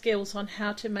basic skills on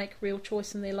how to make real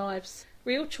choice in their lives.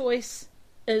 Real choice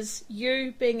is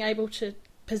you being able to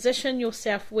position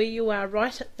yourself where you are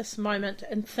right at this moment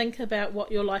and think about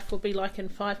what your life will be like in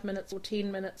 5 minutes or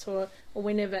 10 minutes or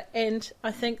whenever. And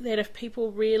I think that if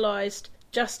people realised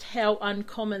just how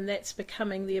uncommon that's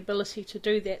becoming, the ability to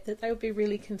do that they would be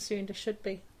really concerned, or should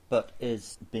be. But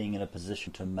is being in a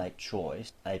position to make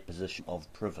choice a position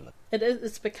of privilege? It is.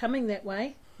 It's becoming that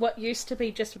way. What used to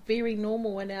be just very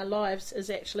normal in our lives is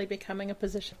actually becoming a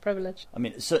position of privilege. I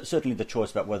mean, certainly the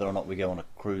choice about whether or not we go on a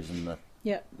cruise in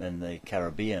the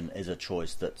Caribbean is a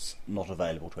choice that's not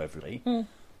available to everybody.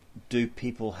 Do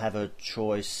people have a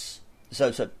choice?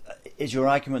 So is your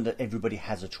argument that everybody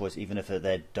has a choice even if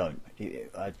they don't?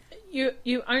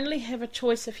 You only have a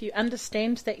choice if you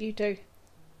understand that you do.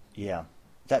 Yeah.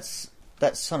 That's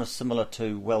sort of similar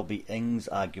to Well-being's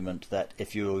argument that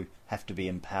if you have to be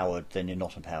empowered, then you're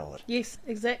not empowered. Yes,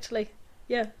 exactly.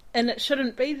 Yeah, and it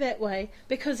shouldn't be that way,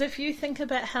 because if you think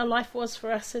about how life was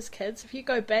for us as kids, if you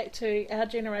go back to our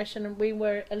generation and we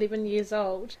were 11 years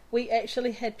old, we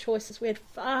actually had choices. We had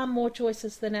far more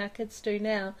choices than our kids do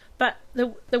now. But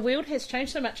the world has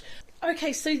changed so much.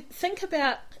 Okay, so think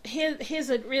about, here's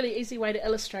a really easy way to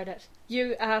illustrate it.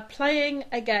 You are playing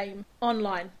a game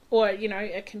online, or,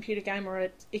 a computer game or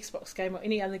an Xbox game or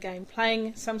any other game,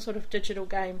 playing some sort of digital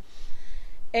game.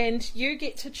 And you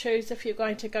get to choose if you're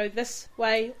going to go this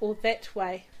way or that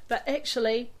way. But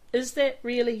actually, is that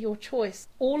really your choice?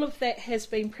 All of that has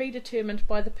been predetermined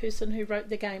by the person who wrote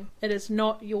the game. It is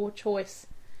not your choice.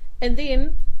 And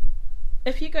then,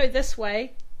 if you go this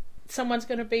way, someone's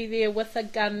going to be there with a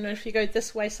gun, and if you go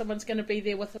this way, someone's going to be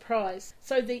there with a prize.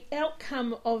 So the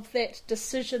outcome of that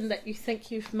decision that you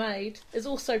think you've made is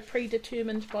also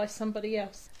predetermined by somebody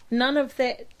else. None of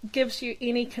that gives you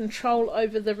any control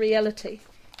over the reality.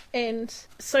 And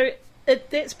so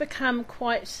that's become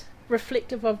quite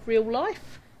reflective of real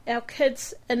life. Our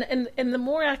kids, and the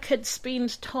more our kids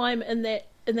spend time in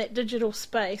that digital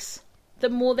space, the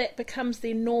more that becomes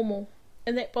their normal.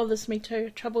 And that bothers me too,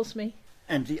 it troubles me.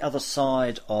 And the other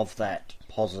side of that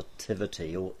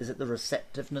positivity, or is it the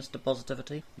receptiveness to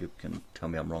positivity? You can tell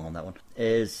me I'm wrong on that one.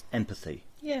 Is empathy.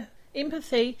 Yeah,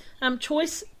 empathy.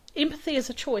 Choice. Empathy is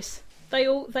a choice. They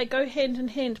go hand in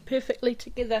hand perfectly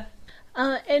together.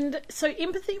 And so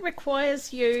empathy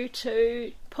requires you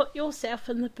to put yourself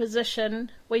in the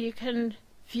position where you can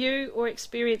view or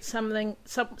experience something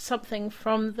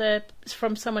from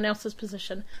someone else's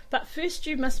position. But first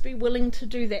you must be willing to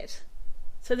do that.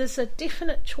 So there's a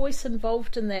definite choice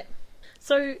involved in that.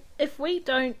 So if we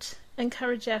don't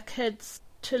encourage our kids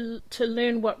to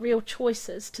learn what real choice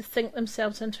is, to think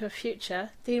themselves into a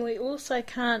future, then we also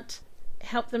can't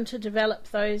help them to develop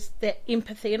that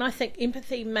empathy. And I think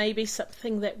empathy may be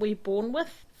something that we're born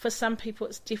with. For some people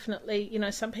it's definitely,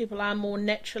 some people are more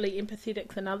naturally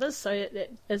empathetic than others, so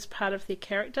it is part of their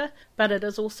character, but it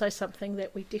is also something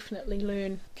that we definitely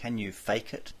learn. Can you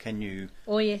fake it? Can you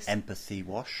yes. empathy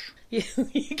wash? Yeah,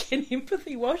 you can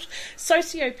empathy wash.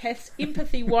 Sociopaths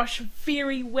empathy wash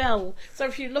very well. So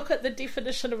if you look at the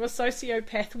definition of a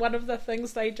sociopath, one of the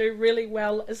things they do really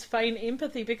well is feign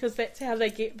empathy, because that's how they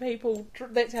get people,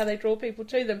 that's how they draw people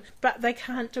to them. But they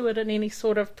can't do it in any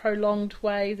sort of prolonged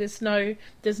way. There's no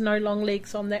long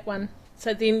legs on that one.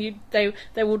 So then they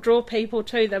will draw people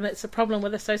to them. It's a problem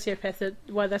with a sociopath,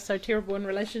 why they're so terrible in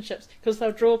relationships, because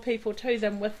they'll draw people to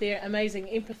them with their amazing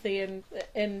empathy, and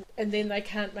then they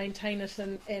can't maintain it,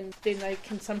 and then they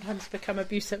can sometimes become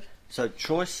abusive. So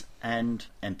choice and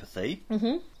empathy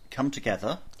come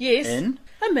together. Yes. In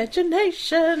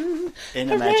imagination. In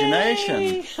Hooray!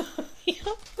 imagination.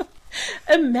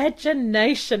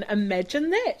 Imagination.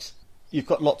 Imagine that. You've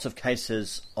got lots of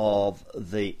cases of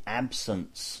the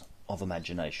absence of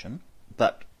imagination,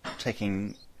 but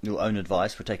taking your own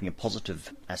advice, we're taking a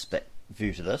positive aspect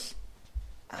view to this.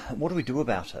 What do we do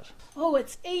about it? Oh,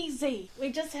 it's easy.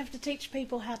 We just have to teach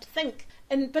people how to think.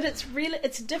 But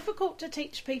it's difficult to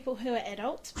teach people who are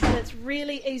adults, but it's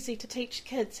really easy to teach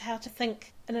kids how to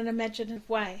think in an imaginative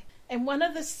way. And one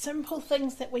of the simple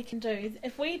things that we can do,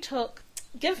 if we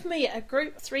give me a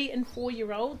group of 3 and 4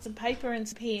 year olds and paper and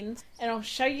some pens, and I'll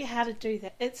show you how to do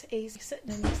that. It's easy.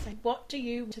 Sitting and say, what do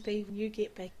you want to be when you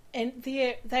get big? And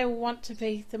they will want to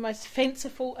be the most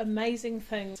fanciful, amazing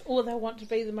things, or they'll want to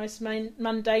be the most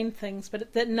mundane things,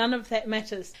 but that none of that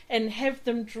matters. And have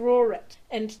them draw it.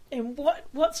 And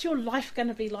what's your life going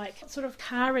to be like? What sort of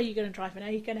car are you going to drive in?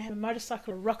 Are you going to have a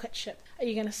motorcycle or a rocket ship? Are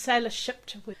you going to sail a ship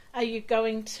to work? Are you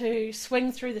going to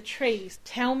swing through the trees?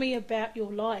 Tell me about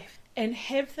your life. And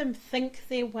have them think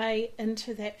their way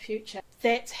into that future.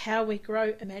 That's how we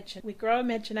grow imagination. We grow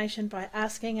imagination by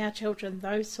asking our children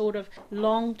those sort of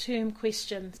long-term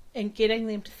questions and getting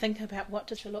them to think about what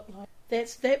does it look like.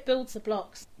 That builds the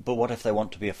blocks. But what if they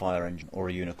want to be a fire engine or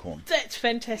a unicorn? That's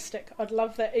fantastic. I'd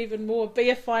love that even more. Be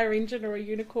a fire engine or a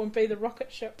unicorn, be the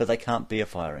rocket ship. But they can't be a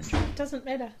fire engine. It doesn't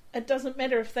matter. It doesn't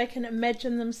matter if they can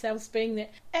imagine themselves being there.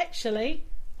 Actually,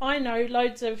 I know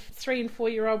loads of 3 and 4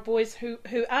 year old boys who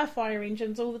are fire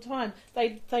engines all the time.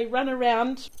 They run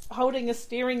around holding a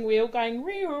steering wheel going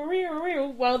reel, reel,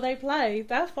 reel while they play.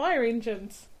 They're fire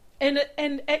engines.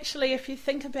 And actually, if you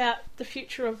think about the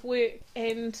future of work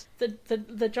and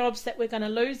the jobs that we're going to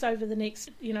lose over the next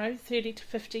 30 to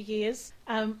 50 years,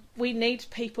 we need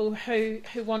people who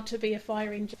want to be a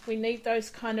fire engine. We need those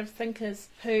kind of thinkers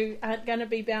who aren't going to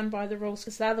be bound by the rules,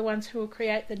 because they're the ones who will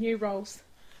create the new roles.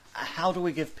 How do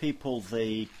we give people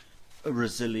the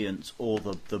resilience or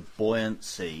the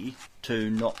buoyancy to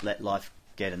not let life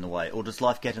get in the way? Or does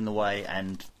life get in the way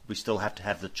and we still have to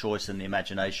have the choice and the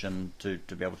imagination to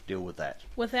be able to deal with that?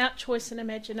 Without choice and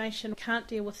imagination, we can't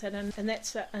deal with it. And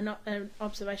that's an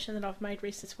observation that I've made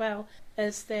recently as well,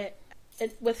 is that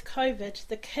with COVID,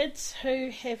 the kids who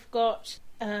have got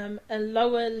a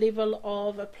lower level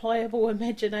of a pliable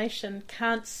imagination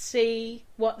can't see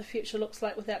what the future looks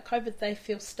like without COVID. They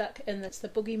feel stuck in this, the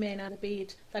boogeyman under the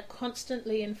bed. They're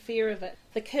constantly in fear of it.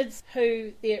 The kids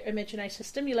who their imagination is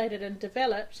stimulated and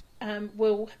developed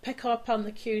will pick up on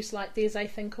the cues, like there's a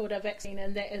thing called a vaccine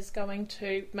and that is going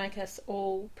to make us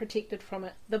all protected from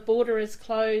it. The border is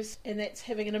closed and that's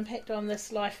having an impact on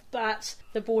this life, but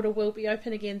the border will be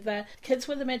open again. The kids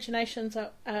with imaginations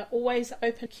are always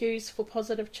open cues for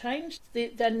positive change.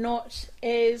 They're not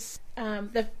as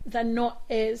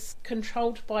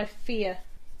controlled by fear,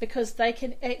 because they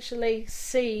can actually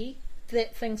see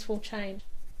that things will change.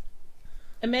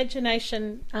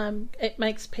 Imagination, it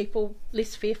makes people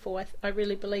less fearful. I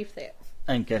really believe that.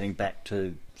 And getting back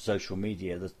to social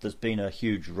media, there's been a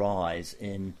huge rise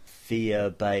in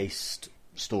fear-based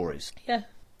stories. Yeah.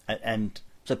 And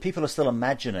so people are still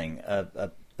imagining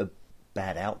a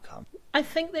bad outcome. I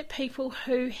think that people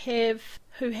who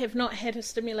have not had a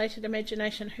stimulated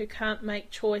imagination, who can't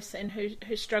make choice and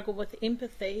who struggle with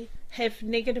empathy, have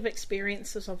negative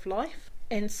experiences of life.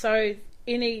 And so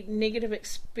any negative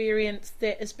experience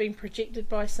that is being projected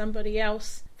by somebody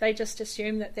else, they just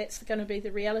assume that that's going to be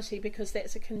the reality, because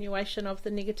that's a continuation of the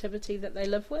negativity that they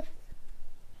live with.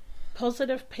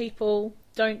 Positive people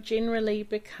don't generally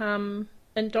become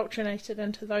indoctrinated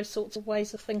into those sorts of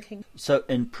ways of thinking. So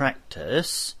in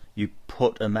practice, you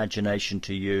put imagination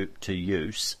to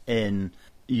use in,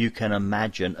 you can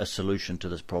imagine a solution to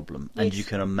this problem, and yes, you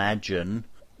can imagine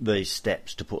the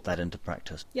steps to put that into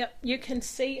practice. Yep, you can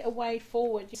see a way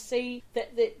forward. You see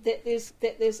that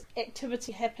there's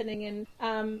activity happening,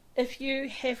 and if you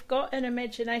have got an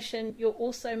imagination, you're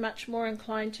also much more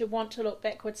inclined to want to look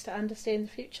backwards to understand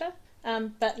the future.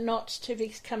 But not to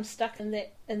become stuck in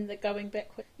the going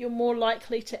backward. You're more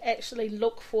likely to actually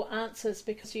look for answers,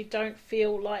 because you don't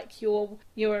feel like you're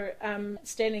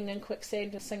standing in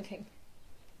quicksand and sinking.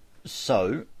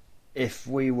 So, if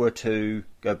we were to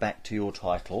go back to your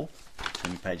title,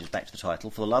 20 pages back to the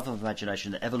title, For the Love of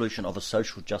Imagination, the Evolution of a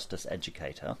Social Justice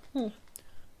Educator,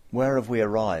 where have we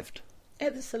arrived?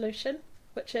 At the solution,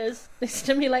 which is they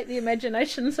stimulate the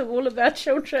imaginations of all of our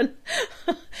children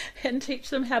and teach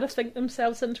them how to think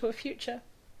themselves into a future.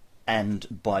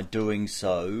 And by doing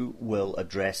so, will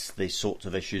address the sorts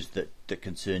of issues that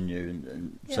concern you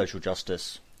and social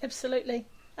justice. Absolutely.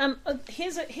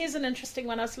 Here's an interesting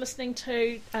one. I was listening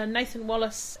to Nathan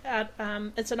Wallace.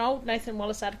 It's an old Nathan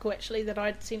Wallace article, actually, that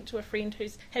I'd sent to a friend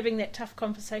who's having that tough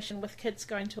conversation with kids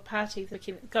going to a party,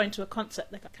 going to a concert.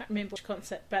 I can't remember which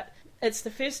concert, but It's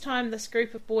the first time this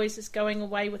group of boys is going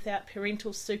away without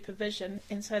parental supervision,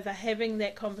 and so they're having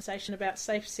that conversation about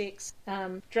safe sex,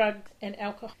 drugs and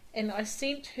alcohol. And I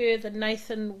sent her the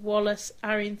Nathan Wallace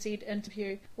RNZ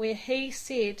interview where he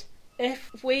said,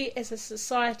 if we as a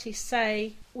society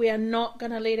say we are not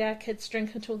going to let our kids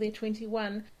drink until they're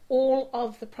 21, all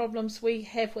of the problems we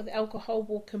have with alcohol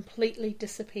will completely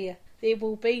disappear. There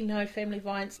will be no family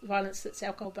violence that's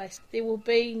alcohol-based. There will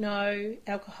be no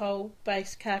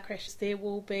alcohol-based car crashes. There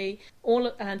will be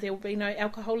no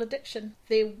alcohol addiction.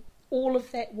 All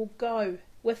of that will go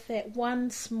with that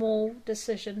one small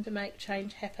decision to make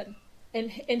change happen. And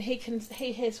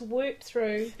he has worked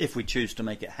through. If we choose to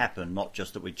make it happen, not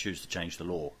just that we choose to change the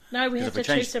law. No, we have to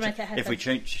choose to make it happen.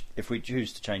 If we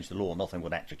choose to change the law, nothing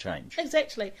would actually change.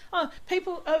 Exactly.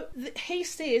 He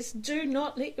says, do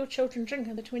not let your children drink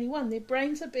under 21. Their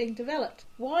brains are being developed.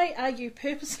 Why are you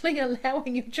purposely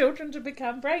allowing your children to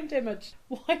become brain damaged?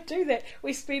 Why do that?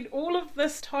 We spend all of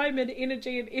this time and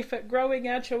energy and effort growing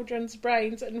our children's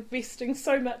brains, investing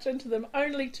so much into them,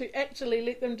 only to actually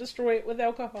let them destroy it with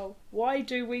alcohol. Why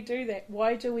do we do that?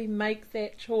 Why do we make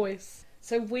that choice?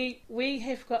 So we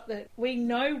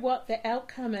know what the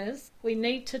outcome is. We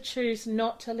need to choose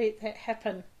not to let that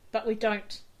happen, but we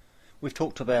don't. We've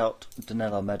talked about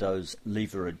Danella Meadows'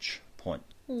 leverage point,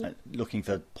 looking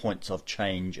for points of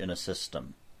change in a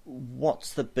system.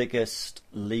 What's the biggest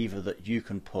lever that you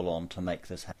can pull on to make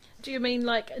this happen? Do you mean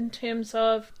like in terms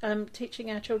of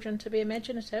teaching our children to be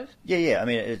imaginative? Yeah. I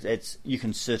mean, it's you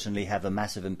can certainly have a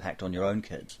massive impact on your own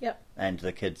kids. Yep. And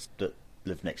the kids that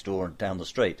live next door and down the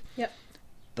street. Yep.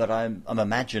 But I'm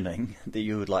imagining that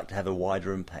you would like to have a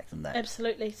wider impact than that.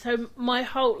 Absolutely. So my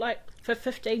whole, for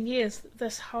 15 years, the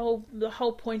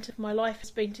whole point of my life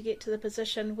has been to get to the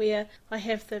position where I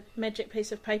have the magic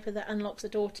piece of paper that unlocks the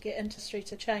door to get industry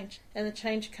to change. And the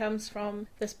change comes from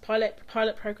this pilot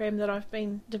program that I've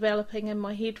been developing in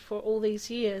my head for all these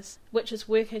years, which is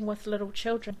working with little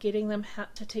children, teaching them how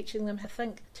to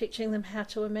think, teaching them how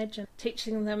to imagine,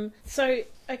 teaching them. So,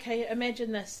 okay,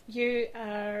 imagine this. You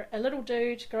are a little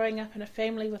dude growing up in a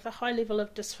family with a high level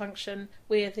of dysfunction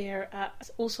where there are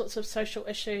all sorts of social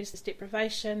issues. There's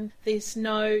deprivation, there's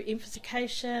no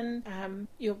emphasification.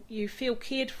 You feel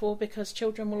cared for because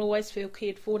children will always feel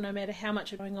cared for no matter how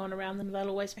much is going on around them. They'll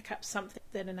always pick up something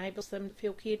that enables them to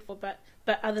feel cared for, but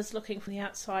others looking from the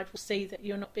outside will see that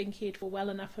you're not being cared for well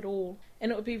enough at all.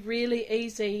 And it would be really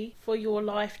easy for your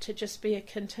life to just be a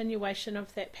continuation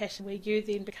of that pattern where you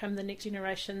then become the next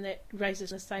generation that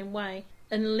raises in the same way,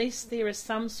 unless there is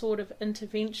some sort of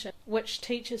intervention which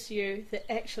teaches you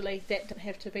that actually that doesn't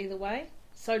have to be the way.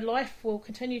 So life will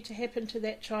continue to happen to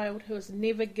that child who is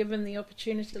never given the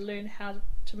opportunity to learn how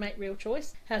to make real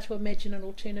choice, how to imagine an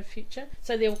alternative future.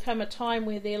 So there will come a time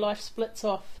where their life splits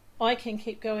off. I can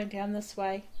keep going down this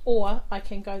way, or I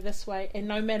can go this way. And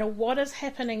no matter what is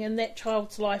happening in that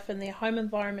child's life, in their home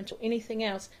environment or anything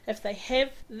else, if they have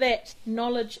that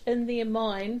knowledge in their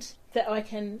mind that I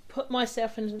can put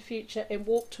myself into the future and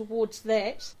walk towards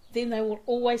that, then they will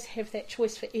always have that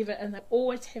choice forever, and they'll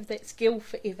always have that skill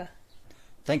forever.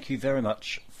 Thank you very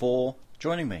much for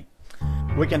joining me.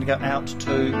 We're going to go out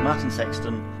to Martin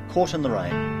Sexton, Caught in the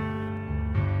Rain.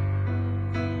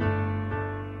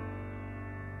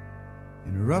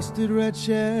 In a rusted red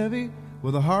Chevy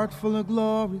with a heart full of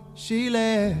glory, she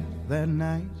left that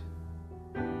night.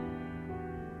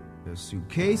 The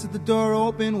suitcase at the door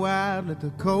open wide, let the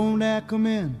cold air come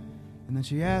in, and then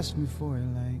she asked me for a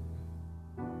light.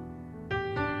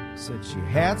 Said she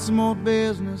had some old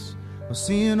business, or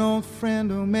see an old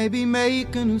friend, or maybe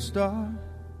make a new start.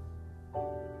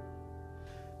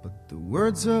 But the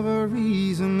words of her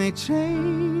reason, they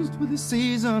changed with the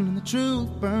season, and the truth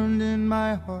burned in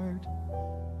my heart,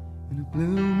 and it blew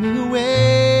me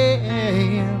away,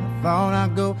 and I thought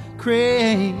I'd go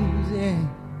crazy.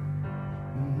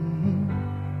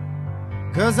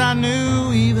 'Cause I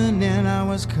knew even then I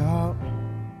was caught.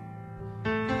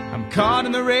 I'm caught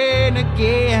in the rain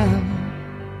again.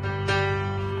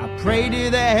 Pray to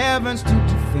the heavens to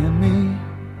defend me.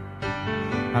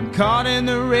 I'm caught in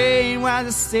the rain while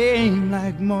the same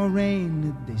like more rain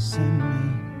did they send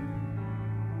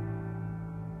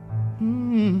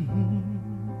me.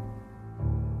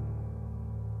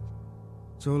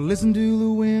 So listen to the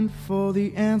wind for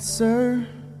the answer.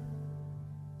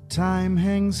 Time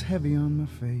hangs heavy on my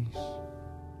face.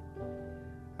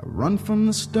 I run from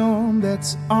the storm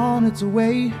that's on its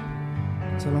way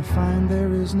till I find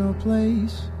there is no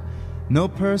place. No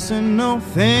person, no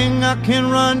thing I can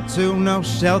run to, no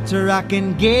shelter I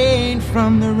can gain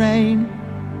from the rain.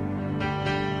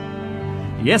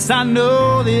 Yes, I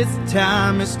know this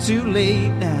time is too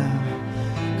late now,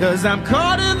 'cause I'm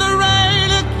caught in the rain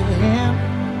again,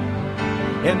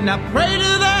 and I pray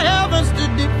to the heavens to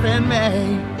defend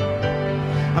me.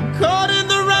 I'm caught in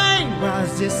the rain, why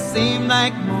does it seem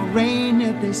like more rain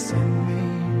that they send me?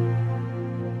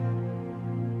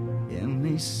 And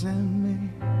they send me,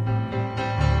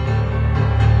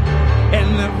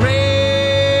 and the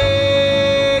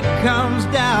rain comes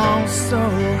down so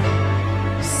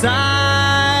silently,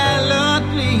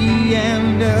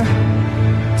 and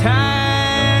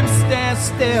time stands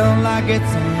still like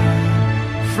it's in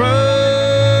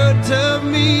front of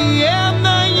me, and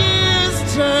the years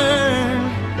turn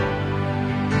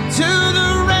to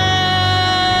the rain,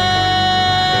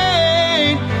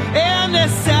 and the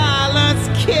silence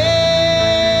kills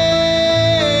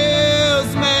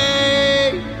me.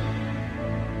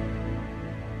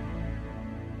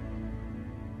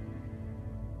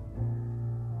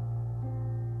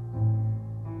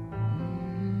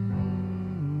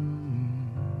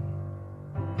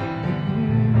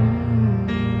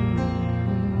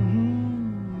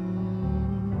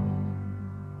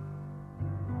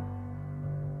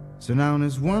 So now in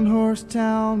this one-horse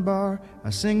town bar, I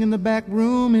sing in the back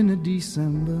room in the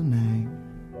December night.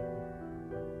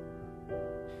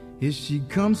 Here she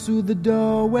comes through the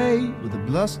doorway with a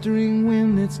blustering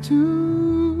wind that's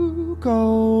too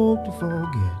cold to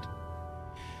forget.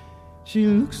 She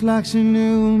looks like she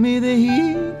knew me, the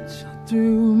heat shot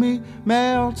through me,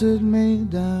 melted me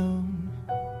down.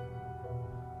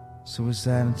 So we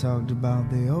sat and talked about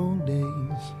the old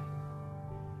days,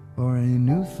 or any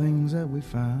new things that we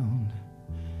found.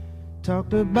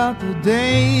 Talked about the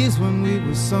days when we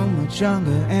were so much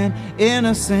younger and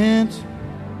innocent.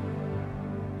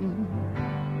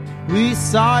 We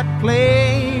saw it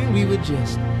plain, we were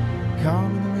just caught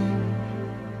in the rain.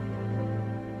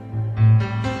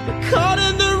 But caught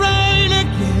in the rain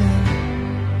again,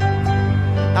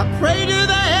 I pray to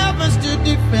the heavens to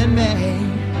defend me.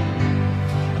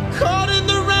 I'm caught in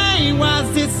the rain, why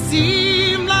does it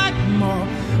seem like more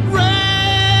rain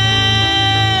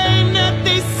that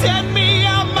they send me?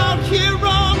 I'm out here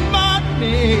on my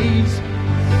knees,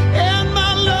 and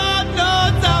my Lord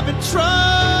knows I've been trying.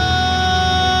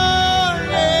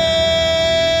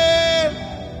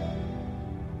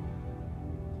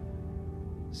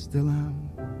 Still I'm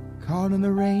caught in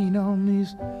the rain on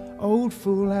these old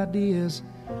fool ideas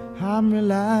I'm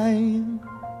relying.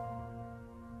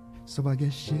 So I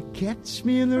guess you catch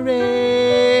me in the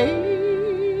rain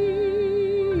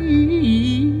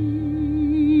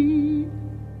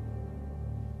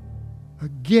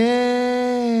again.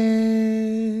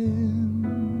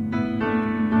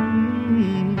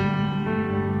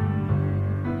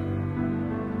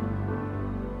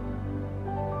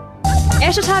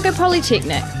 At Otago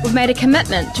Polytechnic, we've made a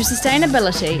commitment to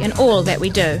sustainability in all that we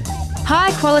do.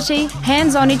 High quality,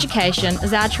 hands-on education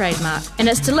is our trademark, and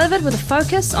it's delivered with a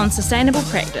focus on sustainable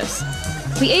practice.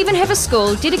 We even have a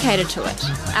school dedicated to it,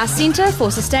 our Centre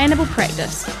for Sustainable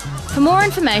Practice. For more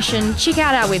information, check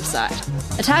out our website,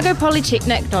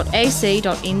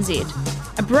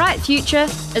 otagopolytechnic.ac.nz. A bright future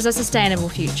is a sustainable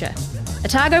future.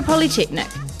 Otago Polytechnic,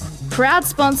 proud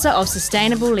sponsor of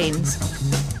Sustainable Lens.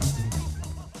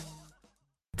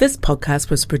 This podcast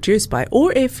was produced by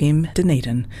OAR FM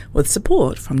Dunedin with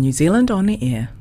support from New Zealand On the Air.